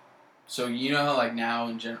 Mm. So you know how like now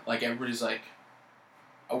in general, like everybody's like,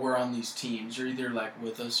 oh, we're on these teams. You're either like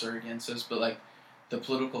with us or against us. But like the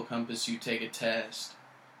political compass, you take a test,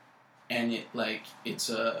 and it like it's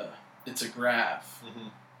a graph, Mm-hmm.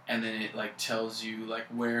 and then it like tells you like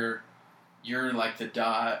where you're like the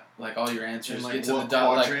dot, like all your answers And, like, get to the what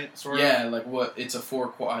dot. quadrant, Like sort of? yeah, like what it's a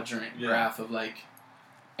 4-quadrant Yeah. graph of like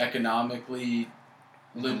economically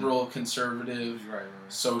liberal, conservative, Right.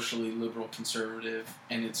 socially liberal, conservative,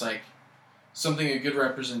 and it's like something, a good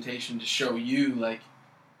representation to show you like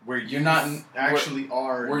Where you're not actually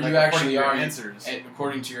are, where like, you actually according to are your answers. and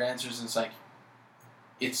according to your answers. And it's like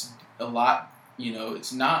it's a lot, you know,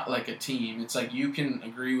 it's not like a team. It's like you can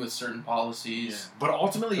agree with certain policies, But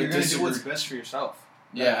ultimately, but you're going to do disagree. what's best for yourself.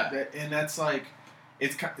 Yeah. And that's like,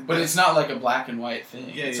 it's kind but it's not like a black and white thing.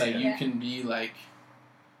 Yeah, It's yeah, like yeah. you can be like,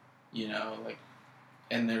 you know, like,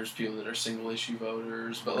 and there's people that are single issue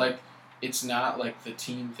voters, but like it's not like the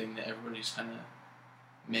team thing that everybody's kind of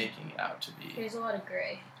making it out to be. There's a lot of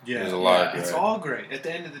gray. Yeah, There's a lot of It's gray. all gray at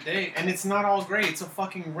the end of the day, and it's not all gray. It's a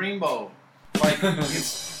fucking rainbow. Like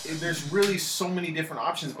there's really so many different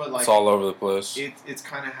options, but like It's all over the place. it's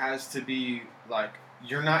kind of has to be like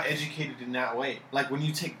you're not educated in that way. Like when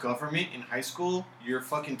you take government in high school, you're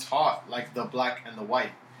fucking taught like the black and the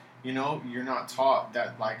white. You know, you're not taught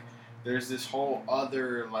that like there's this whole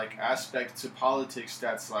other like aspect to politics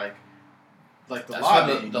that's like the That's why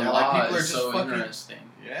lobby. the Now, law like, people are is just so fucking, interesting.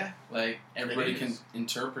 yeah. Like everybody can is.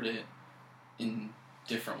 interpret it in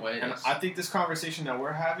different ways. And I think this conversation that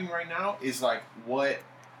we're having right now is like what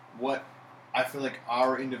I feel like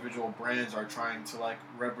our individual brands are trying to like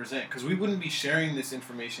represent, because we wouldn't be sharing this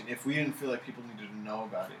information if we didn't feel like people needed to know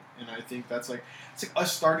about it. And I think that's like it's like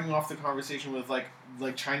us starting off the conversation with like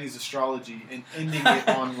Chinese astrology and ending it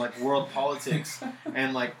on like world politics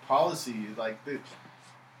and like policy. Like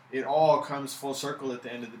it all comes full circle at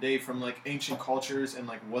the end of the day, from like ancient cultures and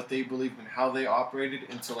like what they believed and how they operated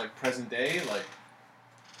into like present day. Like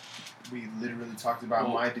we literally talked about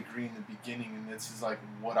my degree in the beginning, and this is like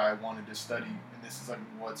what I wanted to study, and this is like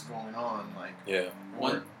what's going on. Like Yeah.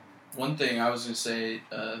 One thing I was gonna say,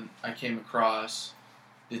 I came across,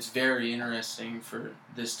 it's very interesting for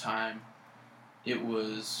this time. It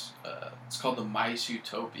was it's called the Mice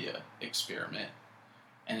Utopia experiment,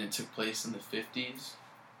 and it took place in the 50s.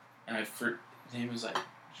 And his name was like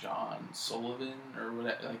John Sullivan or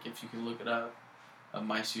whatever. Like if you can look it up,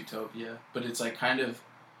 Mice Utopia. But it's like kind of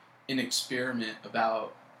an experiment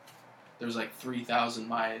about, there's like 3,000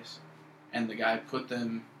 mice, and the guy put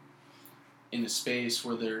them in a space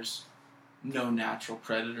where there's no natural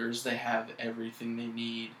predators. They have everything they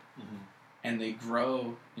need, and they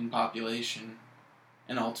grow in population,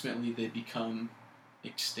 and ultimately they become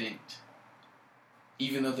extinct.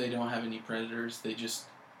 Even though they don't have any predators, they just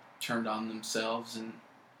turned on themselves and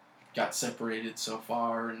got separated so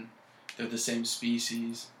far, and they're the same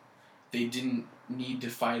species. They didn't need to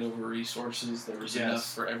fight over resources. There was enough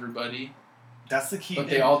for everybody. That's the key. But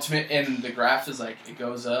the ultimate, and the graph is like, it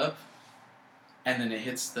goes up, and then it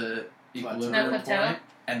hits the equilibrium point,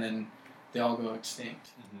 and then they all go extinct.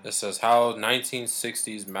 It says how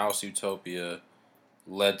 1960s mouse utopia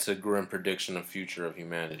led to grim prediction of future of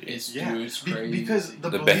humanity. It's crazy. Because the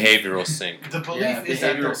behavioral sink. The belief is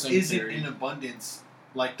that there isn't in abundance.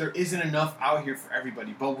 Like, there isn't enough out here for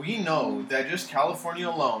everybody. But we know that just California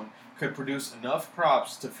alone could produce enough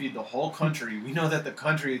crops to feed the whole country. We know that the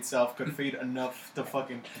country itself could feed enough to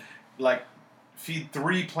fucking, like, feed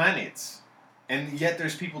 3 planets. And yet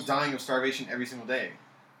there's people dying of starvation every single day.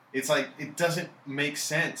 It's like, it doesn't make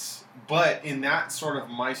sense. But in that sort of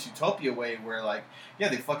mice utopia way where, like, yeah,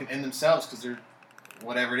 they fucking end themselves because they're,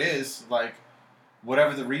 whatever it is, like,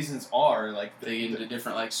 whatever the reasons are, like... They get into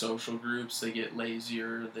different, like, social groups. They get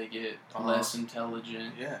lazier. They get less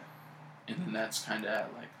intelligent. Yeah. And then that's kind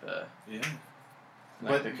of like the... Yeah.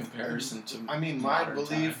 Like, the comparison to I mean, my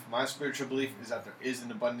belief, my spiritual belief is that there is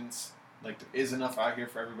an abundance. Like, there is enough out here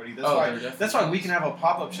for everybody. That's why we can have a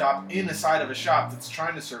pop-up shop in the side of a shop that's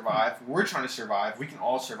trying to survive. We're trying to survive. We can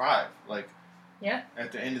all survive. Like, yeah.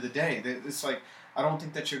 At the end of the day. It's like, I don't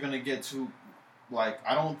think that you're going to get too... Like,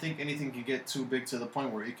 I don't think anything can get too big to the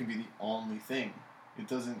point where it can be the only thing. It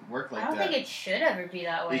doesn't work like that. I don't think it should ever be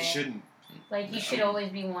that way. It shouldn't. Like, you should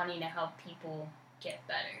always be wanting to help people get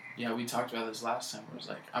better. Yeah, we talked about this last time. Where it was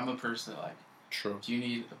like, I'm a person that, like, True. Do you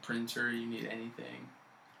need a printer? You need anything?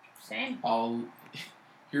 Same.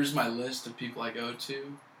 Here's my list of people I go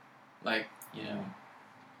to. Like, you know,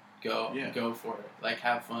 go for it. Like,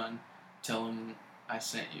 have fun. Tell them I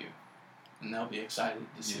sent you, and they'll be excited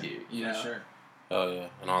to see you. You know. Sure. Oh yeah.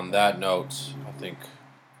 And on that note, I think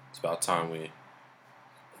it's about time we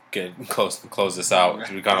close this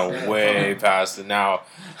out. We kind of way past it now,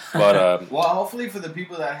 but well, hopefully for the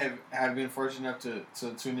people that have been fortunate enough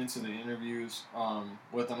to tune into the interviews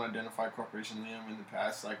with Unidentified Corporation Liam in the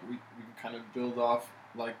past, like we can kind of build off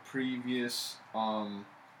like previous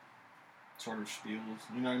sort of spiels.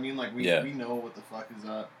 You know what I mean? Like we know what the fuck is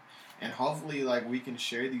up. And hopefully, like, we can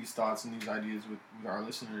share these thoughts and these ideas with our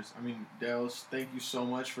listeners. I mean, Dales, thank you so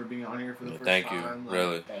much for being on here for the first time. Thank you, like,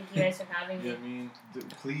 really. Thank you guys for having me. You know what I mean?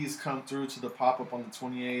 Please come through to the pop-up on the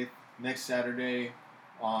 28th, next Saturday.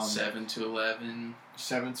 7 to 11.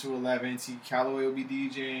 7 to 11. See, Callaway will be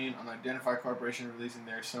DJing. Unidentified Corporation releasing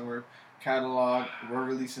their summer catalog. We're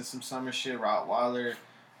releasing some summer shit. Rottweiler.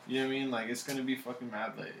 You know what I mean? Like, it's going to be fucking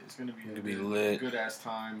mad lit. It's going to be a good-ass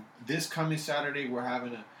time. This coming Saturday, we're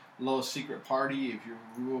having a little secret party. If you're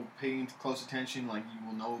real paying close attention, like, you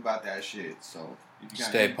will know about that shit. So if you got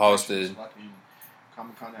stay posted. Fucking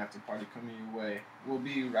Comic-Con after party coming your way. We'll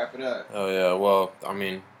wrap it up. Oh yeah, well, I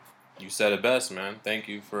mean, you said it best, man. Thank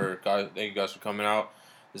you guys for coming out.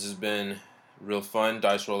 This has been real fun.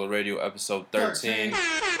 Dice Roller Radio episode 13.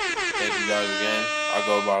 Thank you guys again. I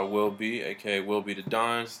go by Will B, aka Will B the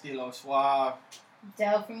Don. Stilo Suave.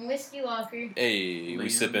 Del from Whiskey Locker. Hey, we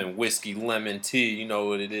sipping whiskey lemon tea. You know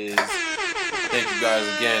what it is. Thank you guys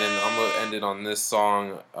again, and I'm going to end it on this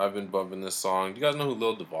song. I've been bumping this song. Do you guys know who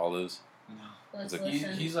Lil Duval is? No.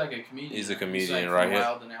 He's like a comedian. He's a comedian, like right?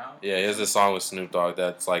 Wild and Out. Yeah, he has a song with Snoop Dogg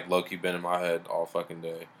that's like low-key been in my head all fucking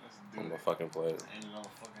day. I'm going to fucking play it.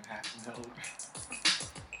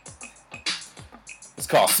 It's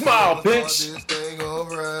called Smile, bitch.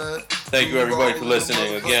 Thank you everybody for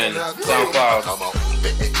listening. Again, SoundCloud,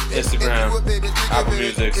 Instagram, Apple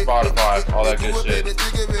Music, Spotify, all that good shit.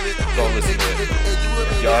 Go listen to it.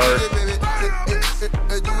 Y'all heard?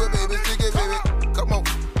 Come on,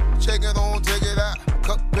 check it on, check it out.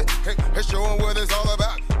 Hey, show 'em what it's all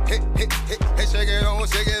about. Hey, shake it on,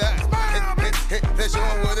 shake it out. Hey, show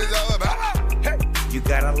 'em what it's all about. Hey, you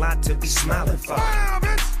got a lot to be smiling for.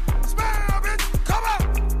 Smile, bitch, come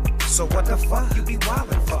on. So what the fuck you be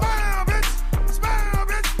wildin' for? Smile,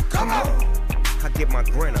 bitch, come on. I get my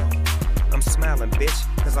grin on. I'm smiling, bitch,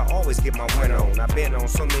 cause I always get my win on. I've been on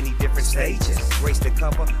so many different stages. Graced the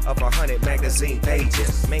cover of 100 magazine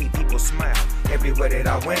pages. Made people smile everywhere that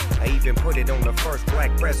I went. I even put it on the first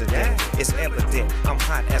black president. It's evident I'm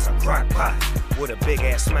hot as a crock pot. With a big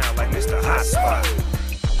ass smile like Mr. Hot Spot.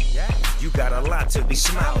 You got a lot to be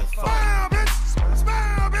smiling for.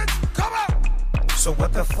 Smile, bitch, come on. So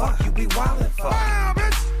what the fuck you be wildin' for?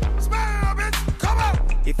 Smile, bitch, come on.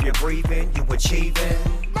 If you're breathing, you achieving.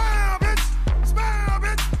 Smile,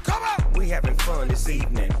 bitch, come on. We having fun this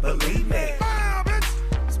evening, believe me.